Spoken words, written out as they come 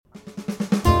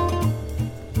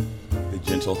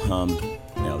gentle hum,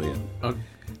 Elliot. Okay.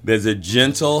 There's a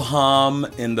gentle hum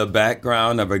in the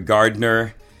background of a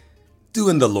gardener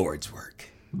doing the Lord's work.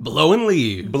 Blowing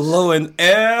leaves. Blowing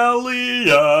Elliot.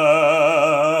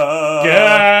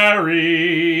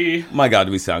 Gary. My God,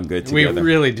 we sound good We together.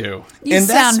 really do. You And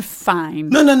that's- sound fine.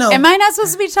 No. Am I not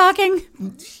supposed to be talking?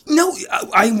 No,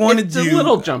 I wanted It's you. a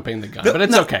little jumping the gun, but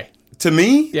it's No. okay. To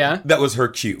me, Yeah? that was her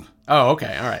cue. Oh,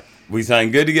 okay. All right. We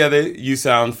sound good together. You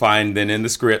sound fine. Then in the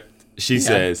script, she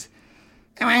says,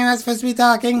 "Am I not supposed to be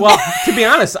talking?" Well, to be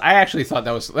honest, I actually thought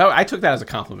I took that as a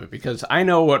compliment because I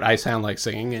know what I sound like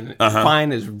singing, and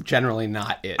fine is generally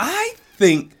not it. I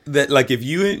think that, like, if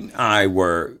you and I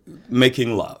were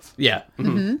making love, Yeah.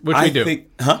 Mm-hmm. Which I we do. think,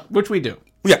 Which we do.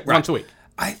 Yeah, right. Once a week.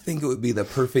 I think it would be the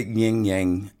perfect yin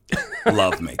yang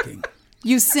love making.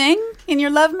 You sing in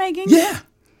your lovemaking? Yeah.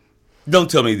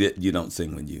 Don't tell me that you don't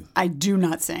sing when you. I do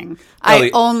not sing. Ellie-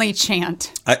 I only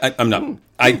chant. I'm not.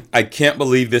 I can't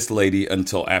believe this lady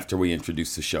until after we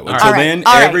introduce the show. Until All right. then,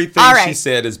 All right. everything All she right.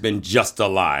 said has been just a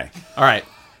lie. All right.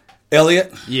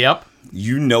 Elliot, Yep.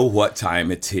 you know what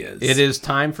time it is. It is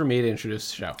time for me to introduce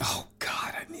the show. Oh,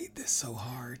 God, I need this so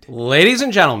hard. Ladies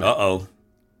and gentlemen, Uh-oh.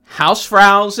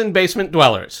 housefrau's and basement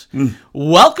dwellers,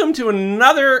 welcome to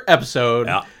another episode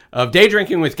Yeah. of Day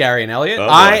Drinking with Gary and Elliot. Oh,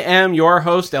 boy. I am your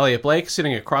host, Elliot Blake.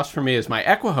 Sitting across from me is my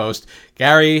equi-host,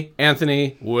 Gary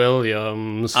Anthony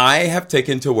Williams. I have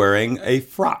taken to wearing a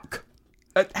frock.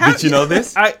 How- Did you know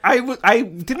this? I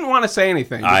didn't want to say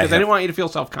anything because I didn't want you to feel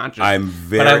self-conscious.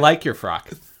 But I like your frock.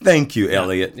 Thank you,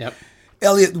 Elliot. Yep.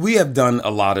 Elliot, we have done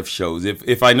a lot of shows.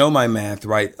 If I know my math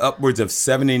right, upwards of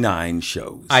 79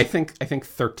 shows. I think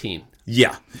 13.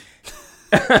 Yeah.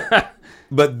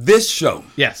 But this show,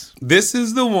 Yes. this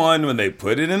is the one when they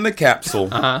put it in the capsule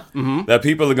that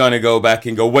people are going to go back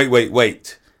and go,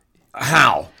 wait.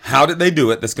 How? How did they do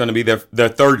it? That's going to be their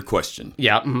third question.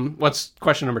 Yeah. Mm-hmm. What's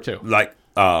question number 2? Like,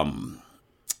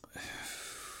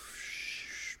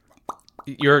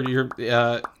 You're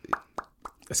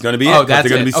it's going to be Oh, it. 'Cause that's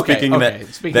they're going to it. be Okay, speaking okay.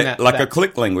 that, Speaking like that- a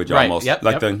click language Right, almost, yep,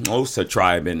 like yep. the Xhosa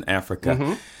tribe in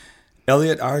Africa.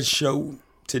 Elliot, our show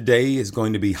today is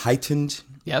going to be heightened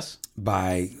yes.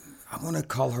 by, I want to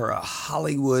call her a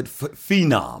Hollywood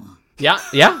phenom. Yeah.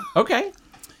 Okay.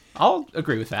 I'll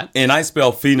agree with that. And I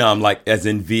spell phenom like as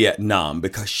in Vietnam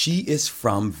because she is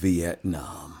from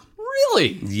Vietnam.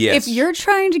 Really? Yes. If you're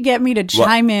trying to get me to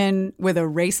chime in with a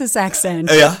racist accent,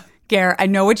 Yeah. Gare, I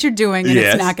know what you're doing, and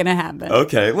Yes. it's not going to happen.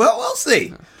 Okay, well, we'll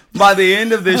see. By the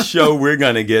end of this show, we're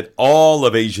going to get all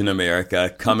of Asian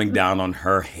America coming down on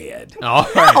her head. All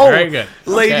right. Oh. Very good.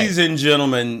 Ladies and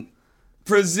gentlemen,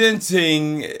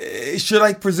 presenting... should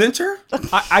I present her?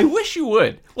 I wish you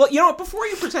would. Well, you know what? Before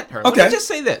you present her, let me just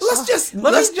say this. Let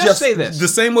me just say this. The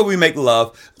same way we make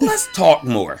love, let's talk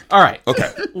more. All right. Okay.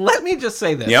 Let me just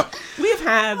say this. Yep. We've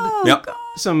had Yep.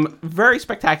 some very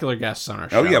spectacular guests on our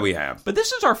show. Oh, yeah, we have. But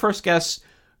this is our first guest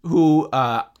who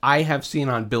I have seen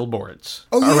on billboards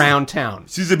yeah. around town.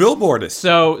 She's a billboardist.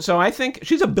 So I think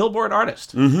she's a billboard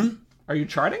artist. Mm-hmm. Are you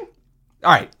charting?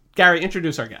 All right. Gary,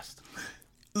 introduce our guest.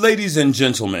 Ladies and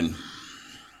gentlemen,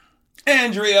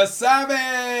 Andrea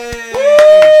Savage!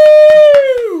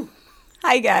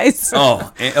 Hi, guys.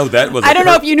 That was I don't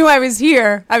know if you knew I was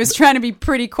here. I was trying to be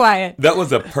pretty quiet. That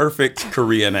was a perfect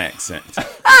Korean accent.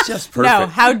 Just perfect. No,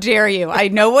 how dare you? I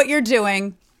know what you're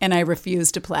doing, and I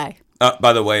refuse to play.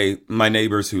 By the way, my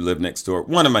neighbors who live next door,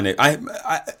 one of my neighbors,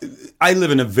 I live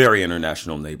in a very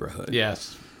international neighborhood.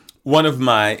 Yes. One of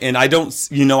my, and I don't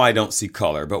see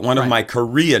color, but one of my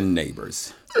Korean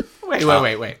neighbors. Wait.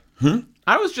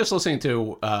 I was just listening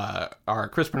to our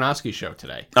Chris Pernosky show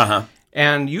today. Uh-huh.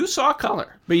 And you saw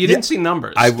color, but you didn't see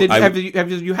numbers. Have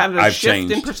you had a shift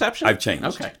changed. in perception? I've changed.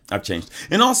 Okay. I've changed.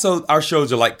 And also, our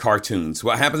shows are like cartoons.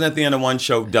 What happens at the end of one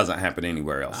show doesn't happen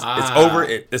anywhere else. It's over.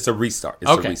 It's a restart. It's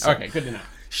a restart. Okay, good to know.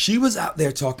 She was out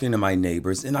there talking to my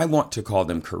neighbors, and I want to call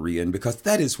them Korean because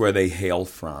that is where they hail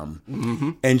from. Mm-hmm.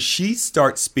 And she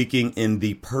starts speaking in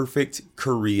the perfect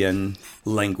Korean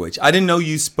language. I didn't know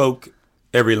you spoke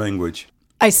every language.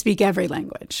 I speak every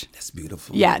language. That's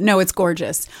beautiful. Yeah, no, it's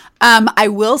gorgeous. I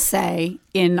will say,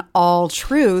 in all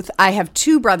truth, I have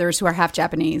 2 brothers who are half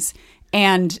Japanese,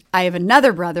 and I have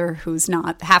another brother who's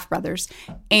not, half brothers.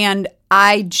 And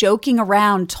I, joking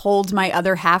around, told my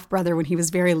other half brother when he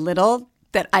was very little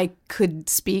that I could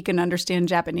speak and understand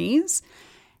Japanese.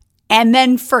 And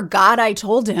then forgot I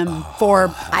told him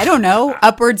for, I don't know,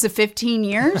 upwards of 15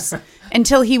 years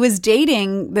until he was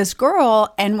dating this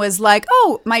girl and was like,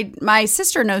 oh, my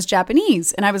sister knows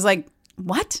Japanese. And I was like,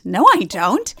 what? No, I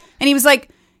don't. And he was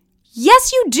like,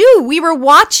 yes, you do. We were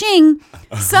watching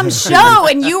some show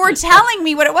and you were telling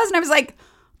me what it was. And I was like,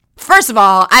 first of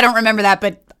all, I don't remember that,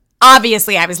 but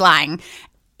obviously I was lying.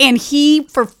 And he,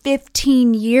 for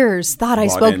 15 years, thought I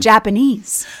spoke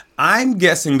Japanese. I'm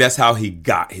guessing that's how he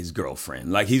got his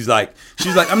girlfriend. Like, she's like,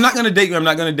 I'm not going to date you. I'm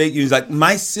not going to date you. He's like,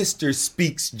 my sister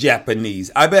speaks Japanese.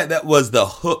 I bet that was the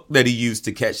hook that he used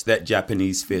to catch that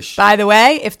Japanese fish. By the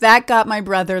way, if that got my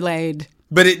brother laid.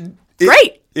 But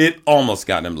Great. It almost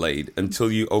got him laid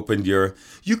until you opened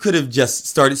you could have just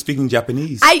started speaking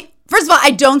Japanese. First of all,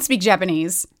 I don't speak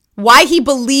Japanese. Why he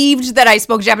believed that I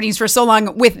spoke Japanese for so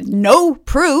long with no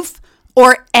proof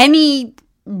or any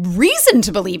reason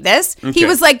to believe this. Okay. He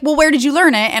was like, well, where did you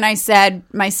learn it? And I said,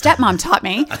 my stepmom taught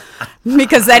me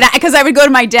because I would go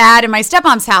to my dad and my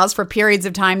stepmom's house for periods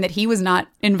of time that he was not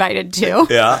invited to.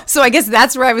 Yeah. So I guess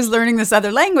that's where I was learning this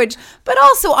other language, but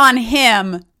also on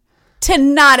him to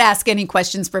not ask any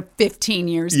questions for 15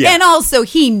 years. Yeah. And also,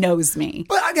 he knows me.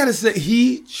 But I got to say,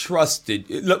 he trusted.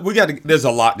 Look, there's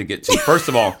a lot to get to. First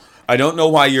of all, I don't know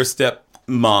why your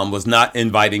stepmom was not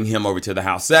inviting him over to the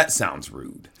house. That sounds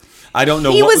rude. I don't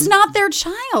know. He was not their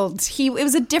child. It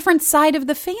was a different side of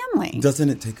the family. Doesn't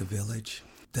it take a village?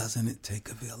 Doesn't it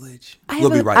take a village? I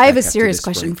have a serious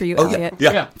question for you, Elliot.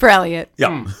 Yeah. For Elliot.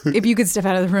 Yeah. If you could step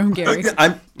out of the room, Gary.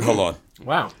 Hold on.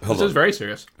 Wow. This is very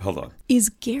serious. Hold on. Is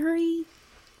Gary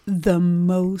the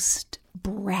most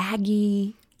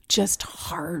braggy, just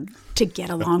hard to get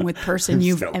along with person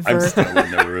you've ever... I'm still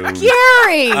in the room.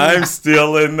 Gary! I'm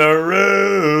still in the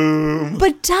room.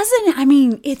 But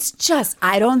it's just,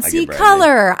 I don't see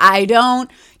color. I don't,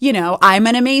 I'm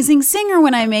an amazing singer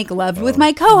when I make love with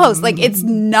my co-host. Like, it's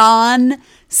non-stop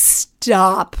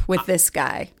with this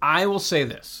guy. I will say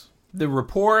this. The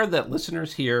rapport that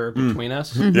listeners hear between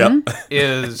us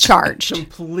is charged.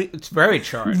 It's very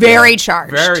charged. Very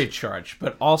charged. Very charged.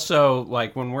 But also,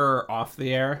 like, when we're off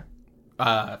the air,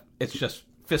 it's just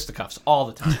fisticuffs all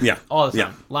the time. Yeah. All the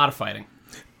time. Yeah. A lot of fighting.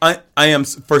 I am,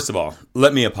 first of all,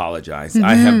 let me apologize.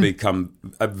 I have become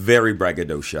a very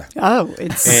braggadocio. Oh,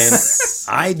 it's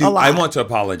And I want to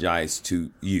apologize to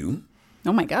you.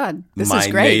 Oh my God. This my is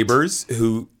great. Neighbors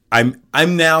who I'm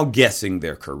now guessing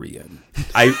they're Korean.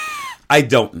 I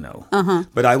don't know.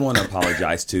 But I want to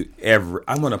apologize to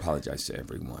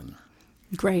everyone.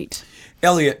 Great.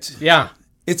 Elliot. Yeah.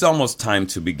 It's almost time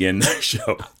to begin the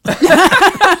show.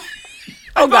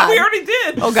 Oh, God. We already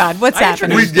did. Oh, God. What's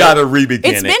happening? We've got to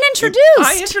re-begin It's been introduced.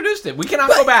 I introduced it. We cannot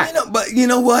go back. But you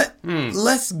know what?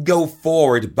 Let's go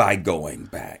forward by going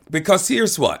back. Because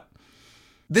here's what.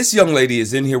 This young lady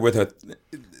is in here with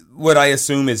what I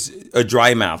assume is a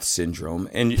dry mouth syndrome.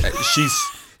 And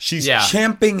she's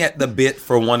champing at the bit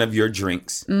for one of your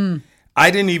drinks. I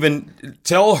didn't even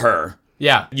tell her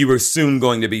you were soon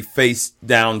going to be face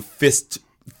down, fist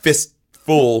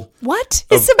full. What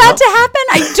is about to happen?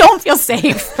 I don't feel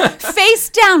safe. Face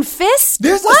down, fist?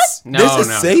 There's a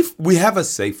safe. We have a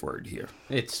safe word here.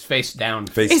 It's face down.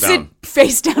 Is it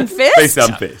face down, fist? Face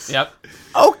down, fist. Yep.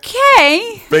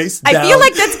 Okay. Face down. I feel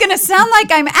like that's going to sound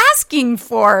like I'm asking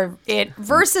for it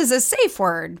versus a safe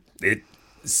word.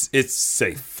 It's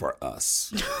safe for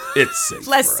us. It's safe.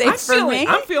 Less safe for me.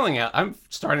 I'm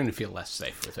starting to feel less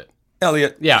safe with it.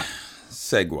 Elliot. Yeah.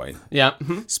 Segue. Yeah.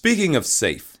 Speaking of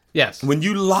safe. Yes. When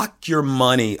you lock your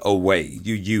money away,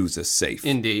 you use a safe.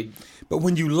 Indeed. But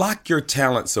when you lock your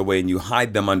talents away and you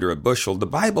hide them under a bushel, the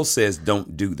Bible says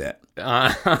don't do that.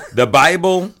 The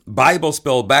Bible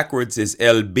spelled backwards is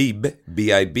el bib,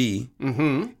 B-I-B.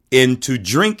 And to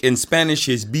drink in Spanish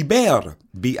is biber,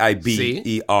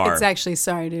 B-I-B-E-R. It's actually,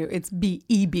 it's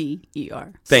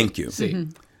B-E-B-E-R. Thank you.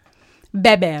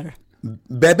 Beber.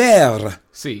 Beber.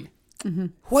 See.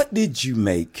 What did you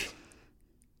make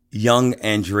young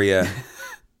Andrea,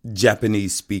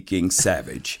 Japanese-speaking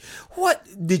savage? What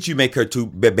did you make her to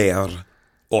beber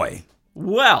hoy?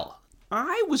 Well,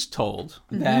 I was told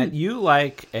that you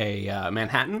like a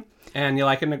Manhattan and you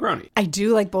like a Negroni. I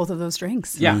do like both of those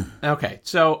drinks. Yeah. Okay.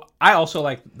 So I also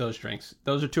like those drinks.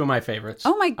 Those are two of my favorites.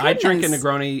 Oh, my goodness. I drink a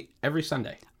Negroni every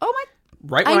Sunday. Oh, my.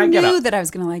 Right when I get up. I knew that I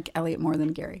was going to like Elliot more than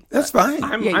Gary. That's fine.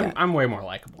 I'm way more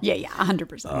likable. Yeah,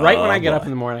 100%. Right when I get up in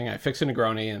the morning, I fix a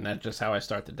Negroni, and that's just how I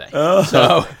start the day.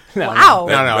 So, wow.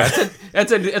 No.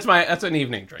 That's an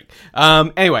evening drink.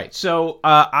 Anyway, so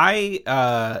I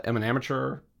am an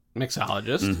amateur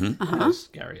mixologist, as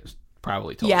Gary has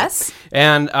probably told you.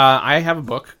 And I have a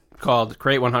book called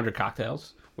Create 100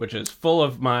 Cocktails, which is full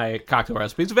of my cocktail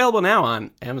recipes, available now on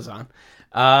Amazon.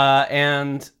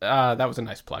 And that was a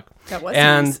nice plug. That was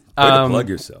nice. Way to plug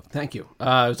yourself. Thank you.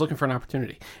 I was looking for an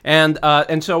opportunity. And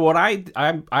so what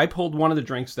I pulled one of the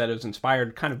drinks that is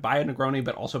inspired kind of by a Negroni,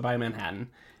 but also by a Manhattan,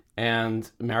 and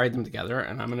married them together,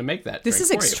 and I'm going to make that This drink is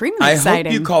for extremely I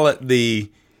exciting. hope you call it the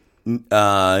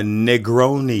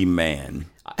Negroni Man.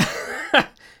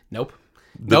 Nope.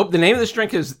 Nope. The name of this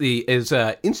drink is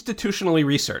institutionally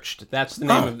researched. That's the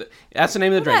name of the. That's the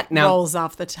name of the drink. That rolls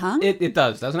off the tongue. It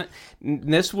does, doesn't it?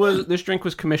 This drink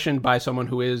was commissioned by someone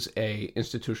who is a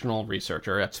institutional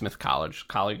researcher at Smith College,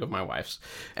 colleague of my wife's,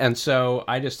 and so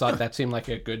I just thought that seemed like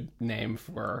a good name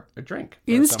for a drink.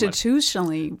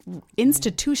 Institutionally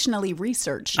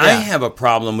researched. I have a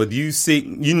problem with you.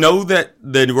 You know that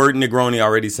the word Negroni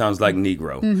already sounds like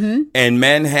Negro, and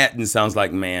Manhattan sounds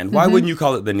like man. Why wouldn't you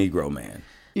call it the Negro Man?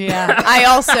 Yeah, I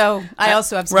also have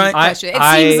some questions. It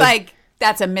seems like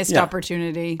that's a missed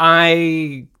opportunity.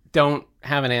 I don't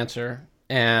have an answer,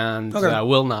 and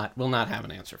will not have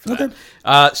an answer for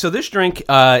that. So this drink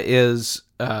is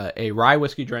a rye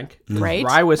whiskey drink. Great,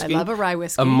 rye whiskey. I love a rye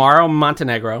whiskey. Amaro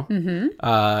Montenegro,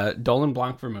 Dolan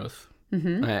Blanc vermouth,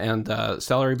 and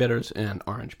celery bitters and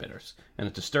orange bitters, and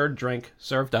it's a stirred drink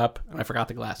served up. And I forgot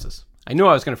the glasses. I knew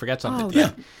I was going to forget something. Oh, yeah.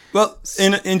 Well,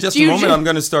 in just a moment, I'm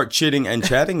going to start chitting and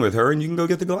chatting with her, and you can go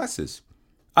get the glasses.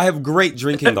 I have great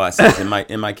drinking glasses in my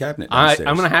cabinet downstairs.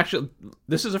 I'm going to actually.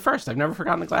 This is a first. I've never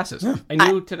forgotten the glasses. Yeah. I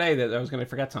knew today that I was going to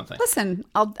forget something. Listen,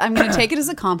 I'm going to take it as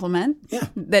a compliment. Yeah.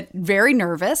 That very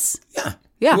nervous. Yeah.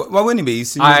 Yeah. Why wouldn't it be?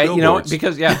 You know,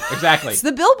 because exactly. It's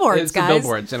the billboards, it's guys. The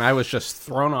billboards, and I was just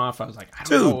thrown off. I was like, I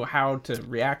don't know how to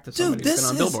react to somebody who's been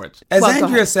on billboards. As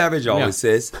Andrea Savage always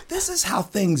says, this is how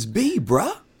things be,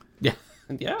 bruh. Yeah.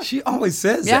 Yeah. She always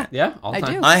says that. Yeah, all the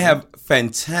time. do. I have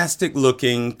fantastic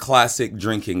looking classic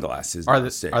drinking glasses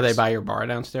downstairs. Are they by your bar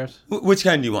downstairs? Which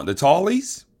kind do you want? The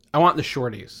tallies? I want the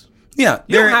shorties. Yeah,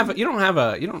 you don't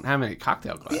have any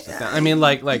cocktail glasses. Down. I mean,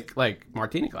 like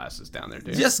martini glasses down there,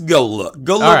 dude. Just go look.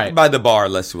 Right. By the bar.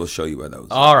 We'll show you where those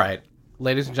are. All right,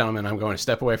 ladies and gentlemen, I'm going to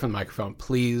step away from the microphone.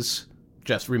 Please,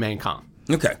 just remain calm.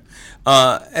 Okay.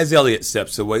 As Elliot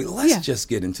steps away, let's just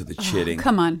get into the chitting.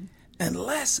 Come on. And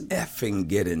let's effing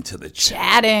get into the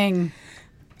chatting.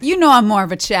 You know I'm more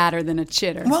of a chatter than a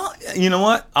chitter. Well, you know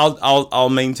what? I'll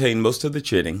maintain most of the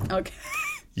chitting. Okay.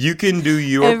 You can do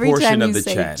your portion of the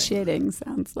chatting. Every time you say chitting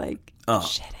sounds like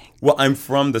shitting. Well, I'm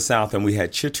from the South, and we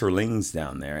had chitterlings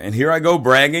down there. And here I go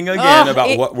bragging again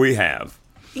about what we have.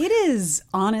 It is,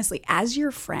 honestly, as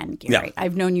your friend, Gary,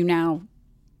 I've known you now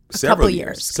Several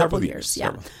couple years.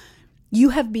 Yeah. You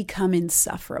have become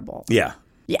insufferable. Yeah.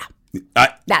 Yeah.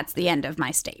 That's the end of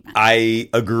my statement. I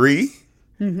agree.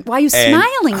 Why are you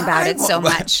smiling about it so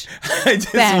much?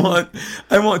 I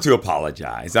want to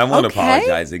apologize. I want to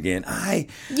apologize again. I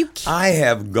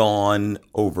have gone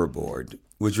overboard,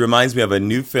 which reminds me of a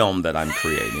new film that I'm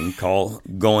creating called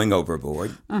Going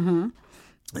Overboard. Mm-hmm.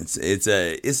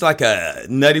 It's like a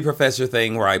Nutty Professor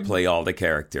thing where I play all the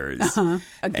characters.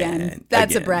 Again,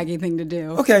 that's a braggy thing to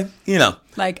do. Okay,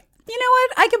 like. You know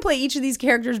what? I can play each of these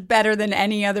characters better than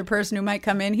any other person who might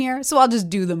come in here, so I'll just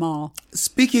do them all.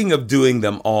 Speaking of doing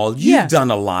them all, you've done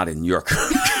a lot in your career.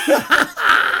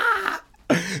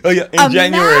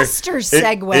 Master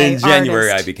segue In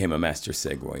January, artist. I became a master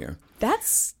seguer.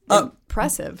 That's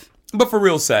impressive. But for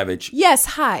real, Savage. Yes,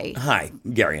 hi. Hi,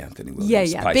 Gary Anthony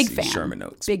Williams. Yeah, Pisces, big fan. Sherman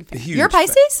Oaks. Big fan. You're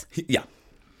Pisces? Yeah.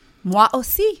 Moi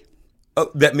aussi. Oh,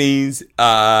 that means me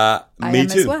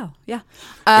too. As well. Yeah.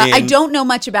 I don't know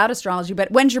much about astrology,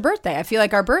 but when's your birthday? I feel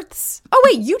like our births. Oh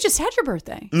wait, you just had your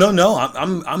birthday. No,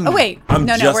 I'm. Oh wait, I'm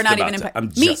no, we're not even.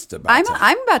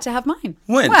 I'm about to have mine.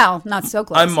 When? Well, not so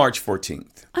close. I'm March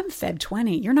 14th. I'm Feb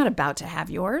 20. You're not about to have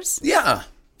yours. Yeah.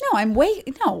 No, we're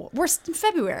in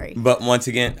February. But once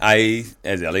again,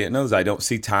 as Elliot knows, I don't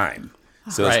see time,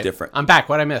 so it's different. I'm back.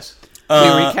 What'd I miss?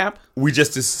 Can we recap? We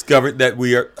just discovered that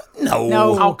we are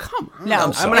no. Oh, come on.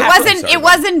 No, it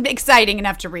wasn't exciting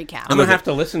enough to recap. I'm gonna have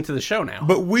to listen to the show now.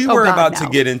 But we were about to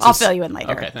get into. I'll fill you in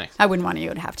later. Okay, thanks. I wouldn't want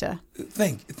you to have to.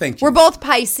 Thank you. We're both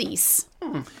Pisces.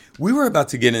 We were about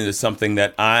to get into something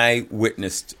that I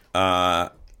witnessed. By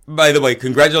the way,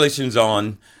 congratulations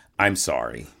on I'm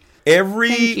Sorry.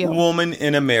 Every woman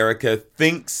in America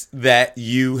thinks that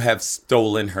you have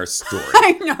stolen her story.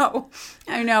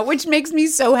 I know, which makes me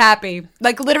so happy.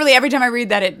 Like literally every time I read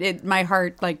that, my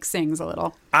heart like sings a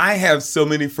little. I have so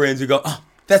many friends who go, "Oh,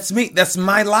 that's me. That's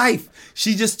my life.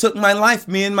 She just took my life,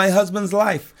 me and my husband's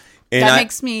life." And that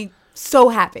makes me so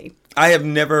happy. I have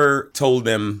never told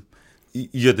them,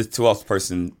 "You're the 12th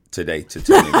person today to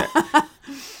tell me that."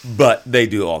 But they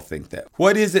do all think that.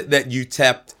 What is it that you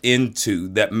tapped into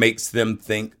that makes them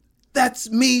think, that's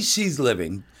me she's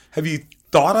living? Have you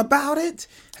thought about it?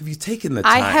 Have you taken the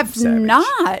time, I have Savage?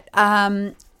 not.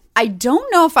 I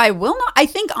don't know if I will not. I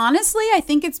think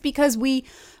it's because we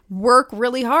work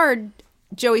really hard,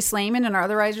 Joey Slayman and our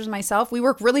other writers, myself, we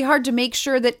work really hard to make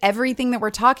sure that everything that we're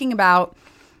talking about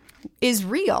is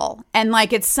real. And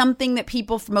like it's something that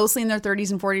people mostly in their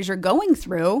 30s and 40s are going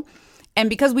through. And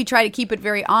because we try to keep it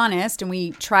very honest and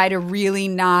we try to really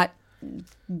not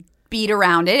beat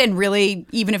around it and really,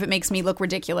 even if it makes me look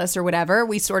ridiculous or whatever,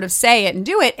 we sort of say it and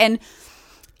do it. And,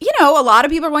 a lot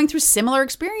of people are going through similar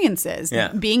experiences.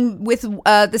 Yeah. Being with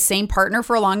the same partner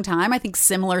for a long time, I think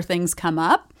similar things come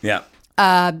up. Yeah.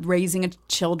 Raising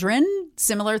children,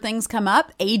 similar things come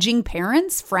up. Aging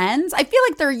parents, friends. I feel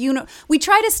like we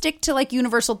try to stick to like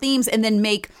universal themes and then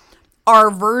make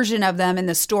our version of them and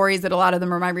the stories that a lot of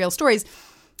them are my real stories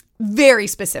very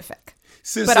specific.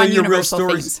 So on your real universal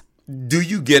stories, themes. Do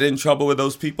you get in trouble with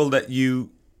those people that you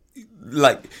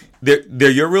like? They're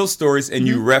your real stories, and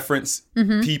you reference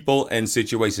people and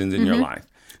situations in your life.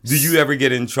 Do you ever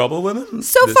get in trouble with them?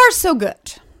 So far, so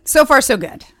good. So far, so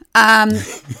good. I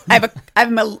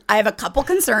have a couple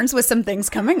concerns with some things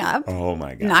coming up. Oh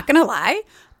my God! Not gonna lie.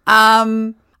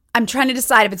 I'm trying to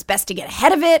decide if it's best to get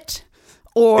ahead of it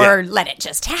or let it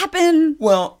just happen.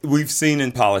 Well, we've seen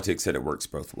in politics that it works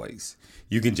both ways.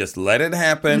 You can just let it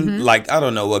happen, like, I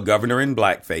don't know, a governor in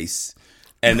blackface,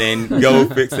 and then go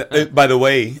fix it. By the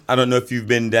way, I don't know if you've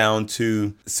been down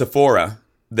to Sephora.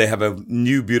 They have a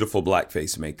new beautiful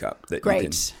blackface makeup that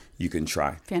you can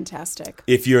try. Fantastic.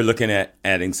 If you're looking at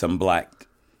adding some black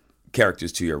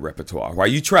characters to your repertoire. While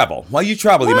you travel, you may want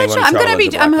to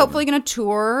travel. I'm hopefully going to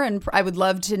tour, and I would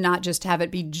love to not just have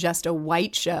it be just a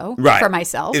white show for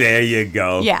myself. There you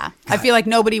go. Yeah, I feel like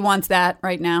nobody wants that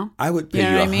right now. I would pay you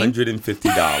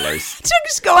 $150 to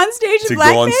just go on stage in blackface.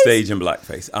 To go on stage in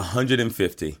blackface,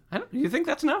 $150. You think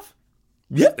that's enough?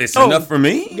 Yeah, it's enough for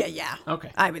me. Yeah.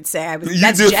 Okay. I would say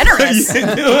that's generous.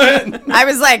 I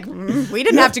was like, we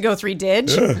didn't have to go 3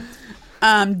 digits.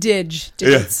 Digits.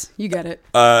 Yeah. You get it.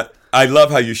 I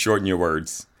love how you shorten your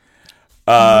words.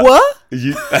 What?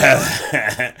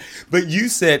 But you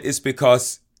said it's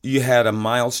because you had a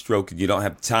mild stroke and you don't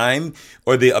have time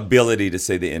or the ability to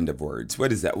say the end of words.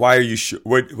 What is that? Why are you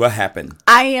what happened?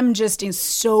 I am just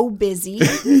so busy.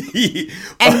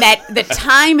 And that the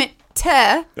time it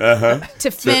to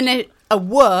finish a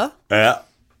w. I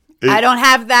don't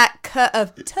have that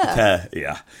of t.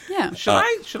 Yeah.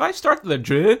 Should I start the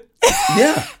dr?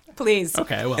 Yeah. Please.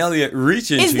 Okay, well. Elliot,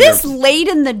 reach into Is this late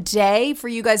in the day for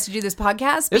you guys to do this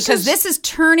podcast? Because this is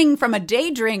turning from a day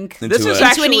drink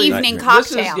into an evening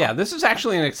cocktail. This is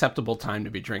actually an acceptable time to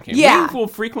be drinking. Yeah. We will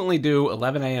frequently do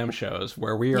 11 a.m. shows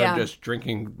where we are just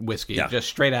drinking whiskey, just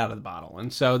straight out of the bottle.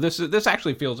 And so this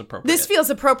actually feels appropriate. This feels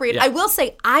appropriate. Yeah. I will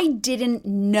say, I didn't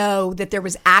know that there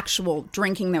was actual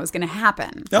drinking that was going to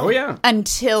happen. Oh, yeah.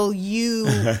 Until you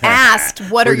asked,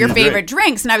 what are your favorite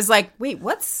drinks? And I was like, wait,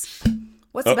 what's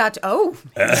about to...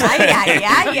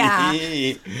 yeah.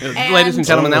 Ladies and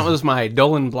gentlemen, that was my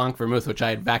Dolan Blanc vermouth, which I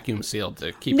had vacuum sealed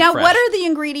to keep it fresh. Now, what are the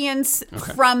ingredients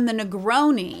from the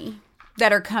Negroni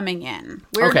that are coming in?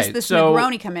 Where does this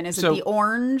Negroni come in? Is it the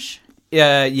orange?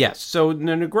 Yes. So the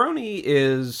Negroni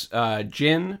is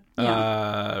gin,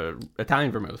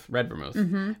 Italian vermouth, red vermouth,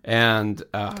 and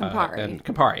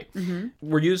Campari. Mm-hmm.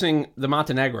 We're using the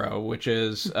Montenegro, which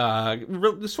is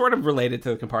sort of related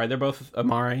to the Campari. They're both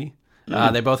Amari.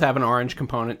 They both have an orange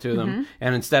component to them,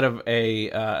 and instead of a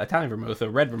Italian vermouth, a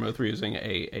red vermouth, we're using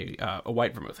a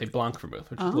white vermouth, a Blanc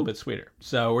vermouth, which is a little bit sweeter.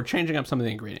 So we're changing up some of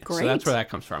the ingredients. Great. So that's where that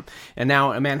comes from. And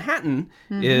now a Manhattan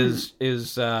is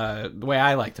the way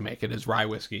I like to make it is rye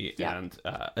whiskey and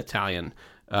Italian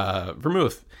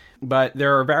vermouth. But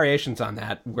there are variations on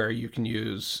that where you can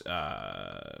use,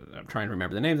 I'm trying to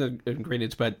remember the name of the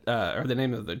ingredients, or the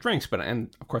name of the drinks,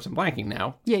 and of course I'm blanking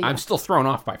now. Yeah. I'm still thrown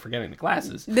off by forgetting the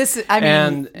glasses. This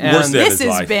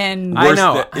has been... I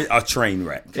know. A train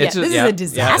wreck. This is a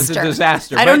disaster. Yeah, it's a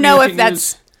disaster. I don't know if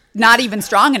that's... not even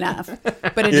strong enough,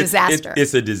 but a disaster.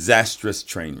 It's a disastrous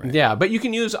train wreck. Yeah, but you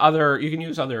can use other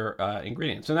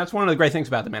ingredients, and that's one of the great things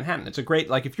about the Manhattan. It's a great,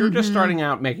 like, if you're just starting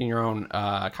out making your own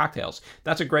cocktails,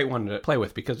 that's a great one to play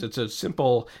with because it's a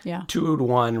simple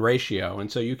 2-to-1 ratio,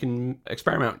 and so you can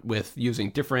experiment with using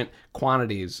different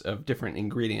quantities of different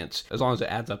ingredients as long as it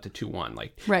adds up to 2-1,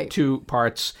 like 2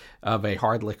 parts of a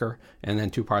hard liquor and then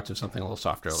 2 parts of something a little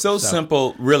softer. So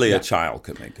simple, really, a child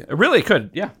could make it. It really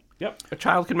could, yeah. Yep, a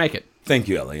child can make it. Thank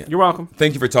you, Elliot. You're welcome.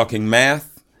 Thank you for talking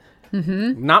math.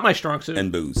 Not my strong suit.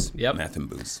 And booze. Yep. Math and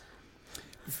booze.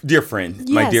 Dear friend,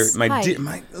 yes,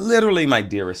 literally my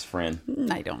dearest friend.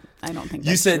 I don't think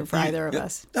that's true for either of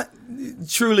us.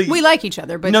 Truly, we like each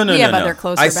other, but we have other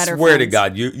closer, better friends. I swear to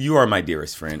God, you are my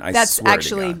dearest friend. That's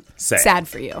actually sad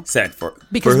for you. Sad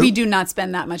because we do not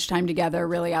spend that much time together,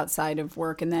 really, outside of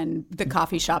work, and then the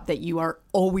coffee shop that you are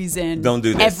always in. Don't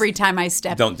do this. Every time I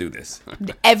step. Don't do this.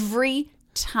 Every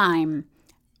time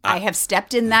I have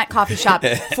stepped in that coffee shop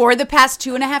for the past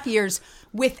 2.5 years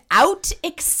without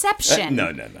exception.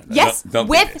 No. Yes, don't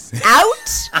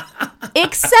without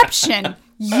exception.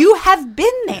 You have been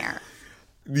there.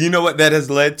 You know what that has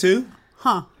led to?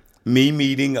 Huh. Me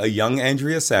meeting a young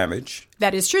Andrea Savage.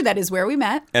 That is true. That is where we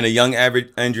met. And a young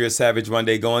Andrea Savage one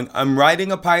day going, I'm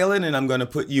writing a pilot and I'm going to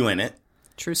put you in it.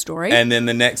 True story. And then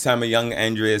the next time a young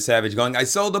Andrea Savage going, I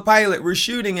sold the pilot, we're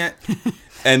shooting it.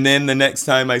 And then the next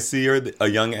time I see her, a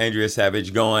young Andrea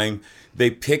Savage going,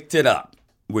 they picked it up.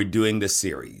 We're doing the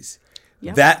series.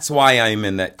 Yep. That's why I'm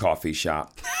in that coffee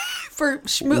shop.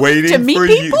 Waiting to meet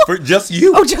people? For just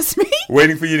you. Oh, just me?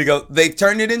 Waiting for you to go, they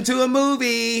turned it into a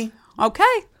movie. Okay.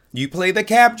 You play the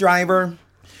cab driver.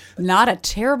 Not a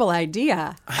terrible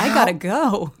idea. I gotta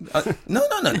go. No.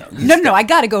 No. I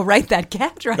gotta go write that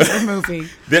cab driver movie.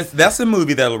 That's a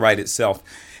movie that'll write itself.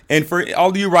 And for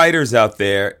all you writers out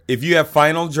there, if you have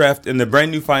Final Draft, in the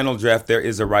brand new Final Draft, there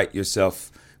is a write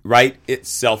itself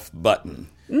button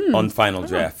on Final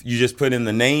Draft. You just put in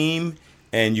the name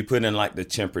and you put in like the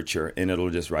temperature and it'll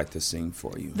just write the scene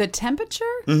for you. The temperature?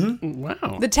 Mm-hmm.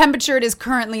 Wow. The temperature it is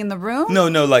currently in the room? No,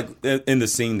 like in the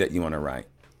scene that you want to write.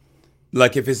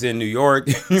 Like if it's in New York.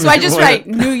 So I just write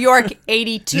New York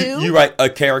 82? You write a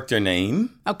character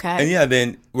name. Okay. And yeah,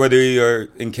 then whether you're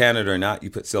in Canada or not, you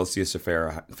put Celsius or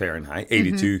Fahrenheit.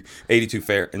 82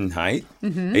 Fahrenheit.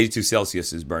 82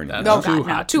 Celsius is burning. Oh, God,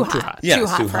 no. Too hot. Yeah, too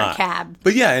it's hot too for hot. a cab.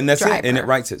 But yeah, and that's driver. it. And it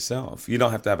writes itself. You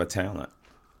don't have to have a talent.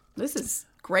 This is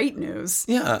great news.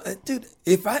 Yeah, dude,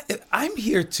 if I'm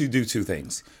here to do two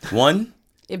things. One.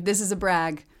 If this is a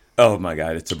brag. Oh, my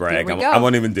God, it's a brag. Here we I go.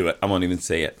 won't even do it. I won't even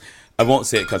say it. I won't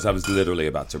say it because I was literally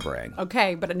about to brag.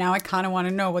 Okay, but now I kind of want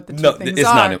to know what the two things it's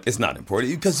are. It's not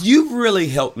important because you've really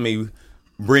helped me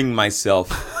bring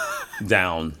myself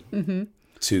down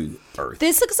to earth.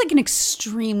 This looks like an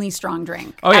extremely strong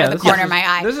drink Oh, out yeah, of the corner of my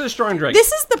eye. This is a strong drink.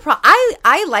 This is the problem.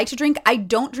 I like to drink. I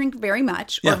don't drink very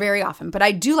much or Yeah. very often, but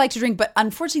I do like to drink. But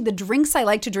unfortunately, the drinks I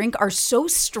like to drink are so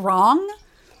strong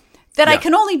that I Yeah.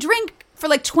 can only drink for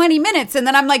like 20 minutes and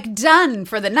then I'm like done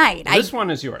for the night. This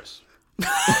one is yours.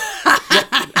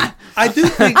 I do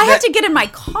think I have to get in my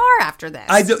car after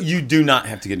this. You do not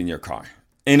have to get in your car.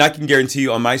 And I can guarantee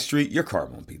you on my street, your car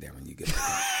won't be there when you get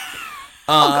there.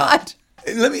 God.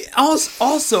 Let me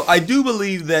also, I do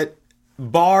believe that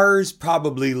bars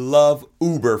probably love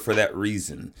Uber for that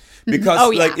reason. Because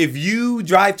Oh, yeah. like if you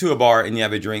drive to a bar and you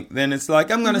have a drink, then it's like,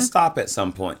 I'm going to stop at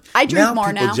some point. I drink more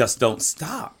people now. just don't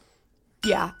stop.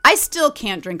 Yeah. I still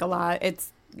can't drink a lot.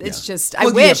 It's just, I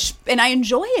Well, wish, and I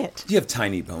enjoy it. You have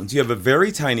tiny bones. You have a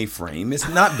very tiny frame. It's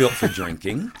not built for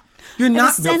drinking. You're I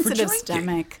not have a built for sensitive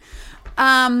drinking.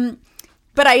 stomach.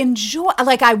 But I enjoy,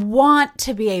 like, I want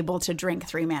to be able to drink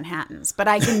 3 Manhattans, but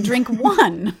I can drink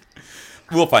one.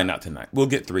 We'll find out tonight. We'll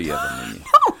get 3 of them in you.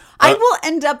 I will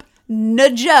end up, no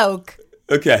joke,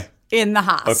 Okay. in the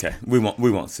hospital. Okay. We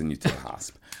won't send you to the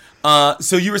hospital.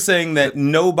 So you were saying that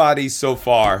nobody so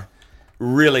far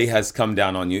really has come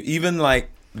down on you. Even like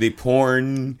the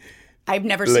porn. I've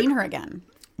never seen her again.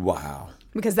 Wow.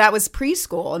 Because that was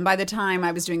preschool, and by the time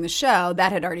I was doing the show,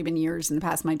 that had already been years in the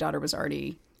past. My daughter was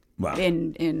already Wow.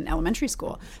 in elementary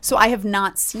school. So I have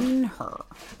not seen her.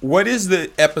 What is the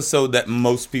episode that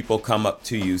most people come up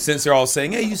to you since they're all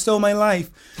saying, "Hey, you stole my life"?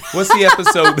 What's the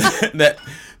episode that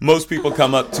most people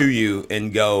come up to you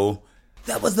and go,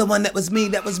 "That was the one. That was me.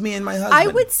 That was me and my husband"? I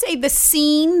would say the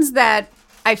scenes that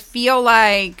I feel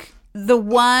like the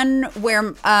one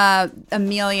where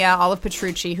Amelia, Olive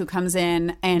Petrucci, who comes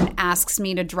in and asks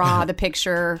me to draw the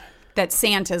picture that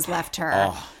Santa's left her.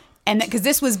 Oh. And because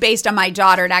this was based on my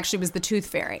daughter, it actually was the Tooth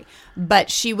Fairy.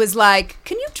 But she was like,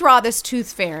 "Can you draw this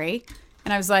Tooth Fairy?"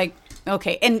 And I was like,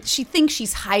 "Okay." And she thinks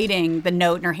she's hiding the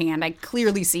note in her hand. I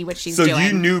clearly see what she's doing. So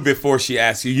you knew before she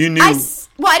asked you. You knew.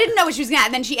 Well, I didn't know what she was going to.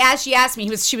 And then she asked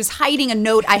me. She was hiding a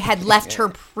note I had left her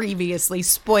previously.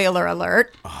 Spoiler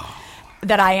alert.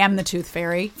 That I am the Tooth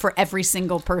Fairy for every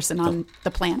single person on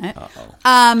the planet.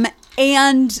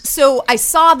 And so I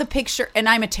saw the picture, and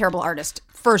I'm a terrible artist,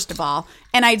 first of all.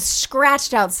 And I'd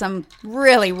scratched out some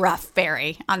really rough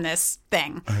fairy on this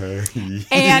thing.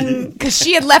 And because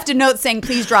she had left a note saying,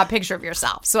 "Please draw a picture of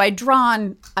yourself." So I'd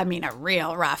drawn, a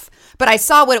real rough. But I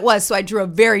saw what it was, so I drew a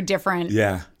very different,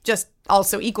 just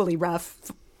also equally rough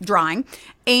drawing.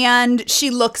 And she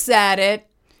looks at it,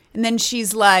 and then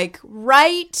she's like,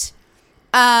 "Write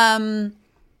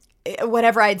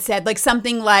whatever I'd said, like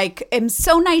something like, "I'm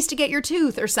so nice to get your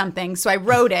tooth," or something." So I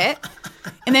wrote it.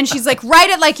 And then she's like, "Write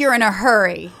it like you're in a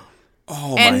hurry."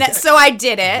 Oh, and so I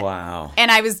did it. Wow. And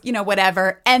I was,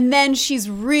 whatever. And then she's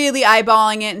really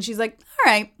eyeballing it, and she's like, all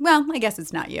right, well, I guess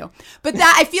it's not you. But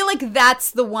that I feel like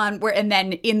that's the one where, and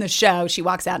then in the show, she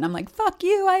walks out, and I'm like, fuck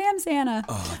you, I am Santa.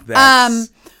 Oh,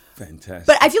 that's fantastic.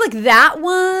 But I feel like that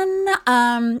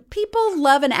one, people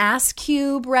love an Ass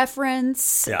Cube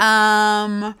reference.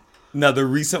 Yeah. Now, the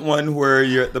recent one where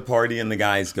you're at the party and the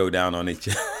guys go down on each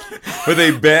other, where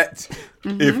they bet.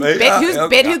 Mm-hmm. If they, the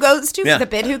bit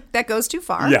that goes too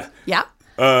far. Yeah. Yeah.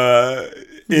 Have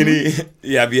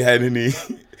you had any?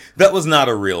 That was not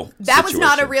a real situation. That was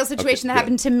not a real situation that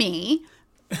happened to me.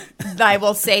 I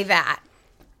will say that.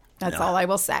 That's all I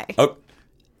will say. Oh,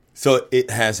 so it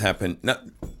has happened. No.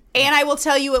 And I will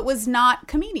tell you, it was not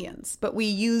comedians, but we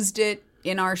used it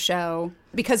in our show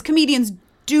because comedians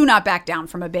do not back down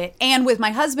from a bit. And with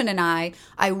my husband and I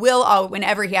will,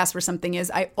 whenever he asks where something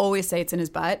is, I always say it's in his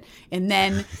butt. And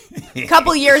then a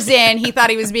couple years in, he thought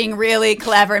he was being really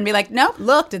clever and be like, no,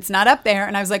 looked, it's not up there.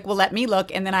 And I was like, well, let me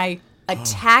look. And then I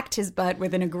attacked his butt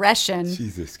with an aggression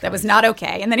that was not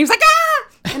okay. And then he was like, ah!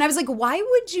 And I was like, why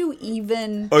would you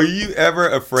even Are you ever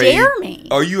afraid? Dare me?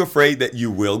 Are you afraid that you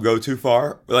will go too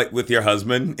far, like with your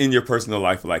husband in your personal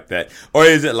life like that? Or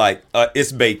is it like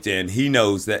it's baked in? He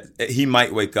knows that he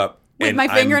might wake up with my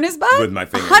finger in his butt? With my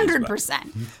finger 100%.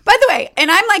 By the way,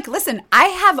 and I'm like, listen, I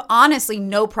have honestly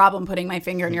no problem putting my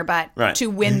finger in your butt to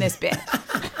win this bit.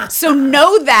 So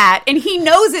know that. And he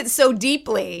knows it so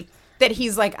deeply that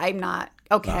he's like, I'm not.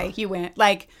 Okay, you win.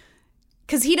 Like,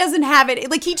 because he doesn't have it.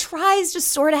 Like, he tries to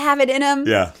sort of have it in him.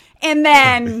 Yeah. And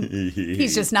then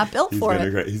he's just not built for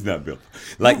it. He's not built.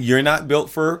 Like, you're not built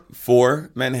for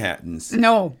 4 Manhattans.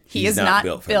 No, he is not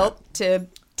built to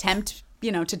tempt,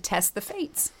 to test the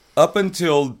fates. Up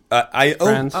until Elliot,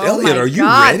 are you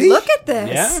God, ready? Look at this.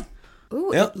 Yeah.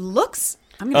 Ooh, it looks.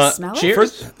 I'm going to smell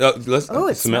cheers. it. First,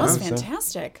 it smells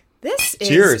fantastic. This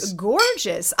Cheers. is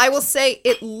gorgeous. I will say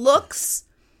it looks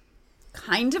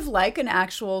kind of like an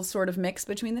actual sort of mix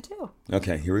between the two.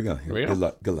 Okay, here we go. Good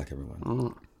luck, everyone.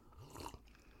 Mm.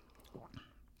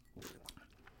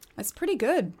 That's pretty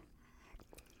good.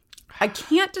 I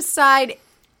can't decide.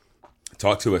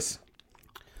 Talk to us.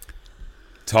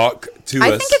 I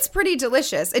think it's pretty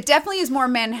delicious. It definitely is more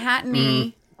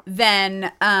Manhattan-y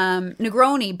than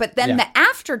Negroni, but then the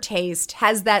aftertaste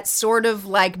has that sort of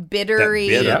like bittery,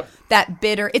 that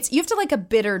bitter. You have to like a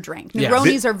bitter drink.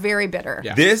 Negronis are very bitter.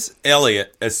 Yeah. This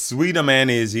Elliot, as sweet a man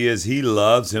as he is, he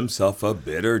loves himself a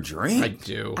bitter drink.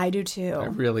 I do too. I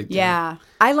really do. Yeah.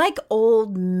 I like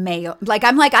old male.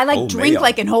 I like drink male.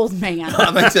 like an old man.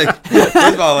 First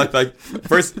of all,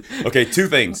 two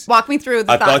things. Walk me through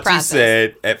the thought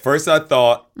process. At first I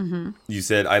thought you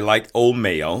said, I like old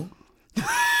mayo.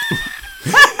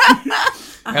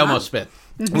 I almost spit.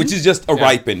 Which is just a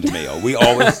ripened mayo. We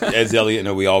always, as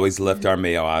Elliot we always left our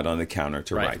mayo out on the counter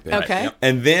to ripen. Okay.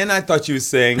 And then I thought you were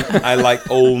saying, I like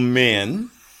old men.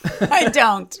 I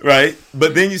don't. Right?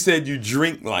 But then you said you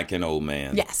drink like an old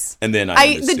man. Yes. And then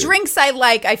the drinks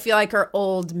I feel like are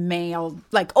old male,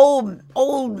 like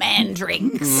old man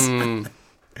drinks.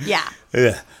 Yeah.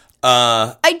 Yeah.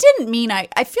 I didn't mean I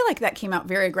feel like that came out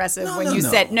very aggressive when you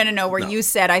said you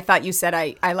said I thought you said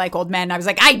I like old men. I was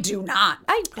like, I do not.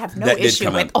 I have no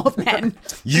issue with old men.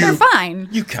 They're fine.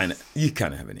 You kind of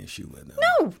have an issue with them.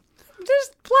 No.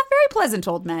 There's very pleasant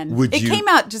old men. It came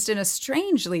out just in a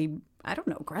strangely, I don't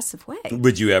know, aggressive way.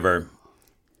 Would you ever,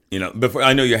 before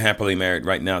I know you're happily married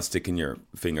right now, sticking your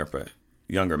finger up a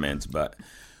younger man's butt.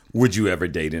 Would you ever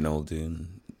date an old dude?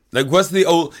 Like, what's the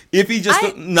old? If he just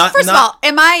First of all,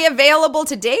 am I available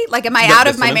to date? Like, am I out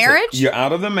of my marriage? You're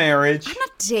out of the marriage. I'm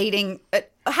not dating.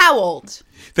 How old?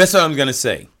 That's what I'm gonna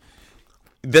say.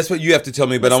 That's what you have to tell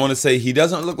me. But I want to say he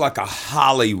doesn't look like a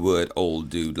Hollywood old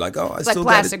dude. Like, still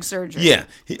plastic surgery. Yeah,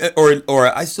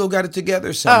 or I still got it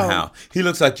together somehow. Oh. He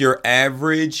looks like your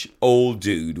average old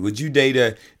dude. Would you date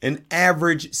an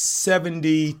average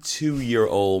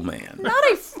 72-year-old man? Not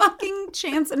a fucking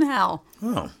chance in hell.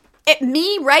 Oh.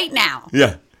 Me right now.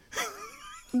 Yeah.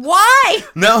 Why?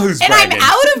 Now who's bragging? And I'm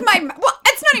out of my. Well,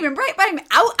 it's not even right, but I'm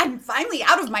out. I'm finally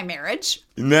out of my marriage.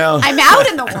 No. I'm out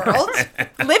in the world,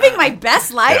 living my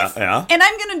best life, yeah. And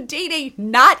I'm gonna date a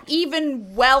not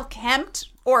even well kempt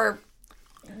or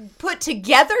put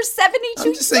together 72.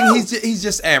 I'm just saying he's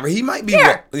just average. He might be.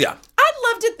 Yeah.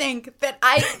 I'd love to think that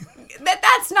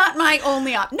that's not my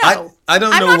only option. No, I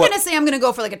don't know. I'm not going to say I'm going to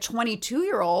go for like a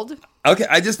 22-year-old. Okay,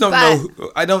 I just don't know.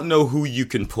 I don't know who you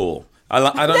can pull. I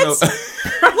don't know. Well, that's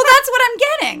what I'm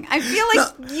getting. I feel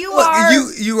like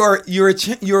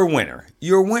you're a winner.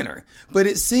 You're a winner. But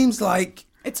it seems like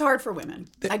it's hard for women.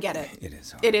 I get it. It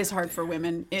is hard. It is hard for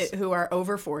women who are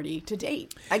over 40 to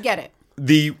date. I get it.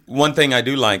 The one thing I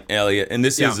do like, Elliot, and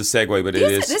this is a segue, but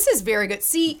This is very good.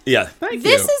 See, this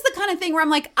is the kind of thing where I'm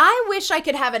like, I wish I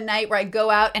could have a night where I go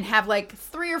out and have like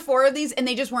 3 or 4 of these, and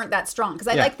they just weren't that strong because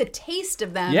I like the taste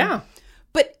of them. Yeah.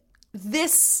 But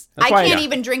I can't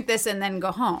even drink this and then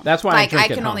go home. That's why I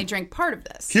can only drink part of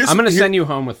this. I'm going to send you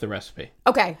home with the recipe.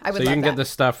 Okay, I would love that. So you can get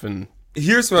this stuff and...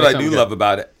 Here's what I do love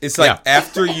about it. It's like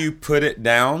after you put it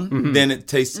down, then it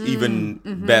tastes even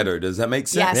better. Does that make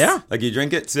sense? Yes. Yeah. Like you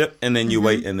drink it, sip, and then you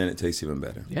wait, and then it tastes even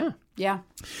better. Yeah. Yeah.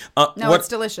 No, it's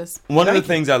delicious. One of the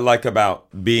things I like about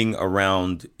being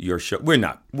around your show, we're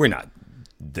not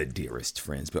the dearest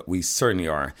friends, but we certainly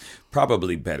are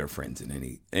probably better friends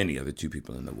than any other 2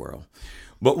 people in the world.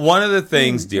 But one of the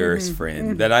things, dearest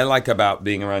friend, that I like about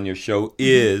being around your show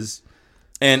is,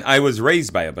 and I was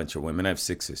raised by a bunch of women. I have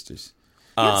 6 sisters.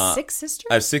 You have 6 sisters?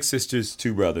 I have 6 sisters,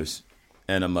 2 brothers,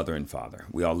 and a mother and father.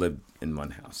 We all lived in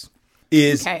one house.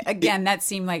 That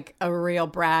seemed like a real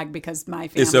brag because my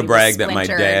family it's a brag was that my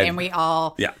dad and we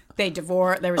all they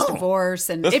divorced. There was divorce,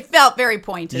 and it felt very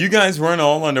pointed. You guys weren't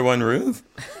all under one roof.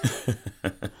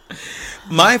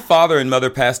 My father and mother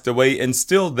passed away, and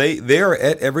still they're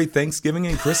at every Thanksgiving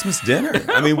and Christmas dinner.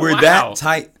 I mean, we're that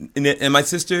tight. And my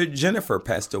sister Jennifer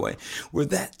passed away. We're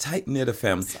that tight knit a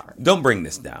family. Don't bring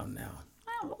this down now.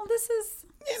 Well, this is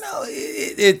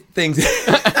things.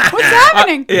 What's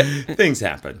happening? Things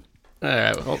happen. All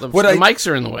right, well, the mics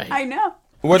are in the way. I know.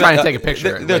 Trying to take a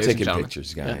picture. They're taking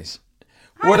pictures, guys.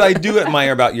 Yeah. What I do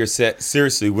admire about your set,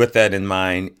 seriously, with that in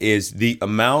mind, is the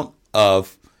amount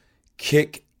of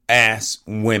kick-ass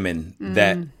women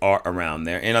that are around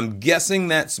there. And I'm guessing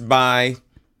that's by...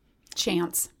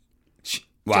 chance.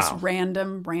 Wow. Just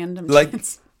random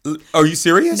chance. Are you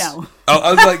serious? No.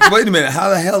 I was like, wait a minute. How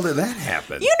the hell did that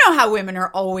happen? You know how women are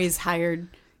always hired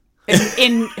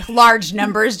in large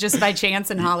numbers just by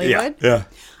chance in Hollywood? Yeah.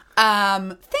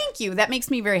 Thank you. That makes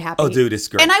me very happy. Oh, dude, it's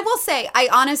great. And I will say, I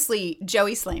honestly,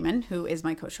 Joey Slayman, who is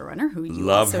my co-showrunner, who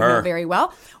you also know very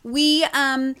well, we,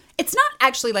 it's not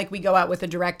actually like we go out with a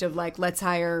directive like, let's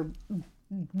hire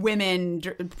women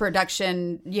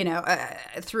production,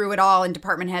 through it all and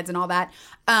department heads and all that.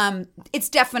 It's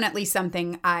definitely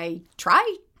something I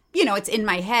try. It's in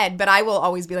my head, but I will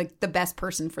always be like the best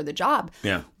person for the job.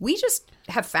 Yeah. We just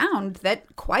have found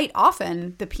that quite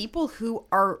often the people who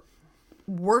are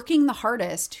working the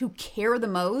hardest, who care the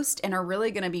most and are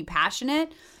really going to be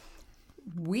passionate,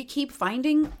 we keep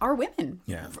finding our women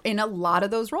in a lot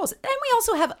of those roles. And we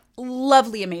also have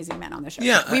lovely, amazing men on the show.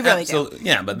 Yeah, we really do.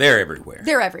 Yeah, but they're everywhere.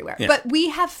 They're everywhere. Yeah. But we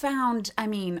have found,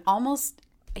 almost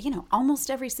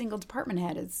every single department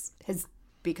head has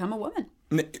become a woman.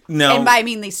 No. And by I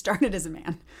mean they started as a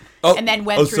man. And then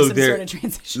went through some sort of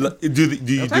transition. Do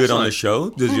you do it on the show?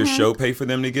 Does your show pay for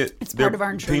them to get It's part of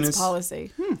our insurance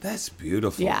policy. That's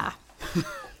beautiful. Yeah.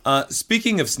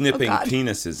 Speaking of snipping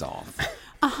penises off.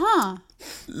 Uh-huh.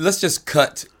 Let's just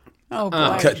cut. Oh,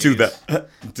 boy. Cut to the...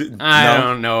 I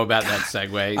don't know about that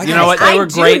segue. You know what? They were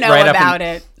great right up.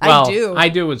 Well, I do. I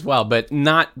do as well, but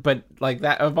like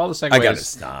that of all the segues. I gotta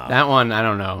stop. That one, I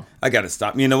don't know. I gotta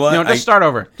stop. You know what? No, just start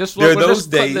over. Just there are those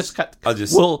days. This cut. I'll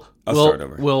start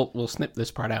over. We'll snip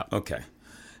this part out. Okay.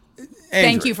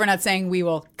 Thank you for not saying we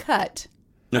will cut.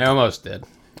 I almost did.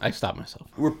 I stopped myself.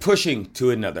 We're pushing to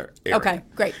another area. Okay,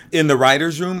 great. In the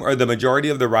writers' room, are the majority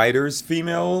of the writers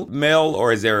female, male,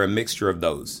 or is there a mixture of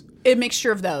those? A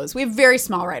mixture of those. We have a very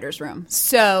small writers' room.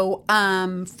 So,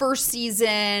 first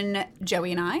season,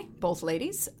 Joey and I, both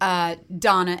ladies.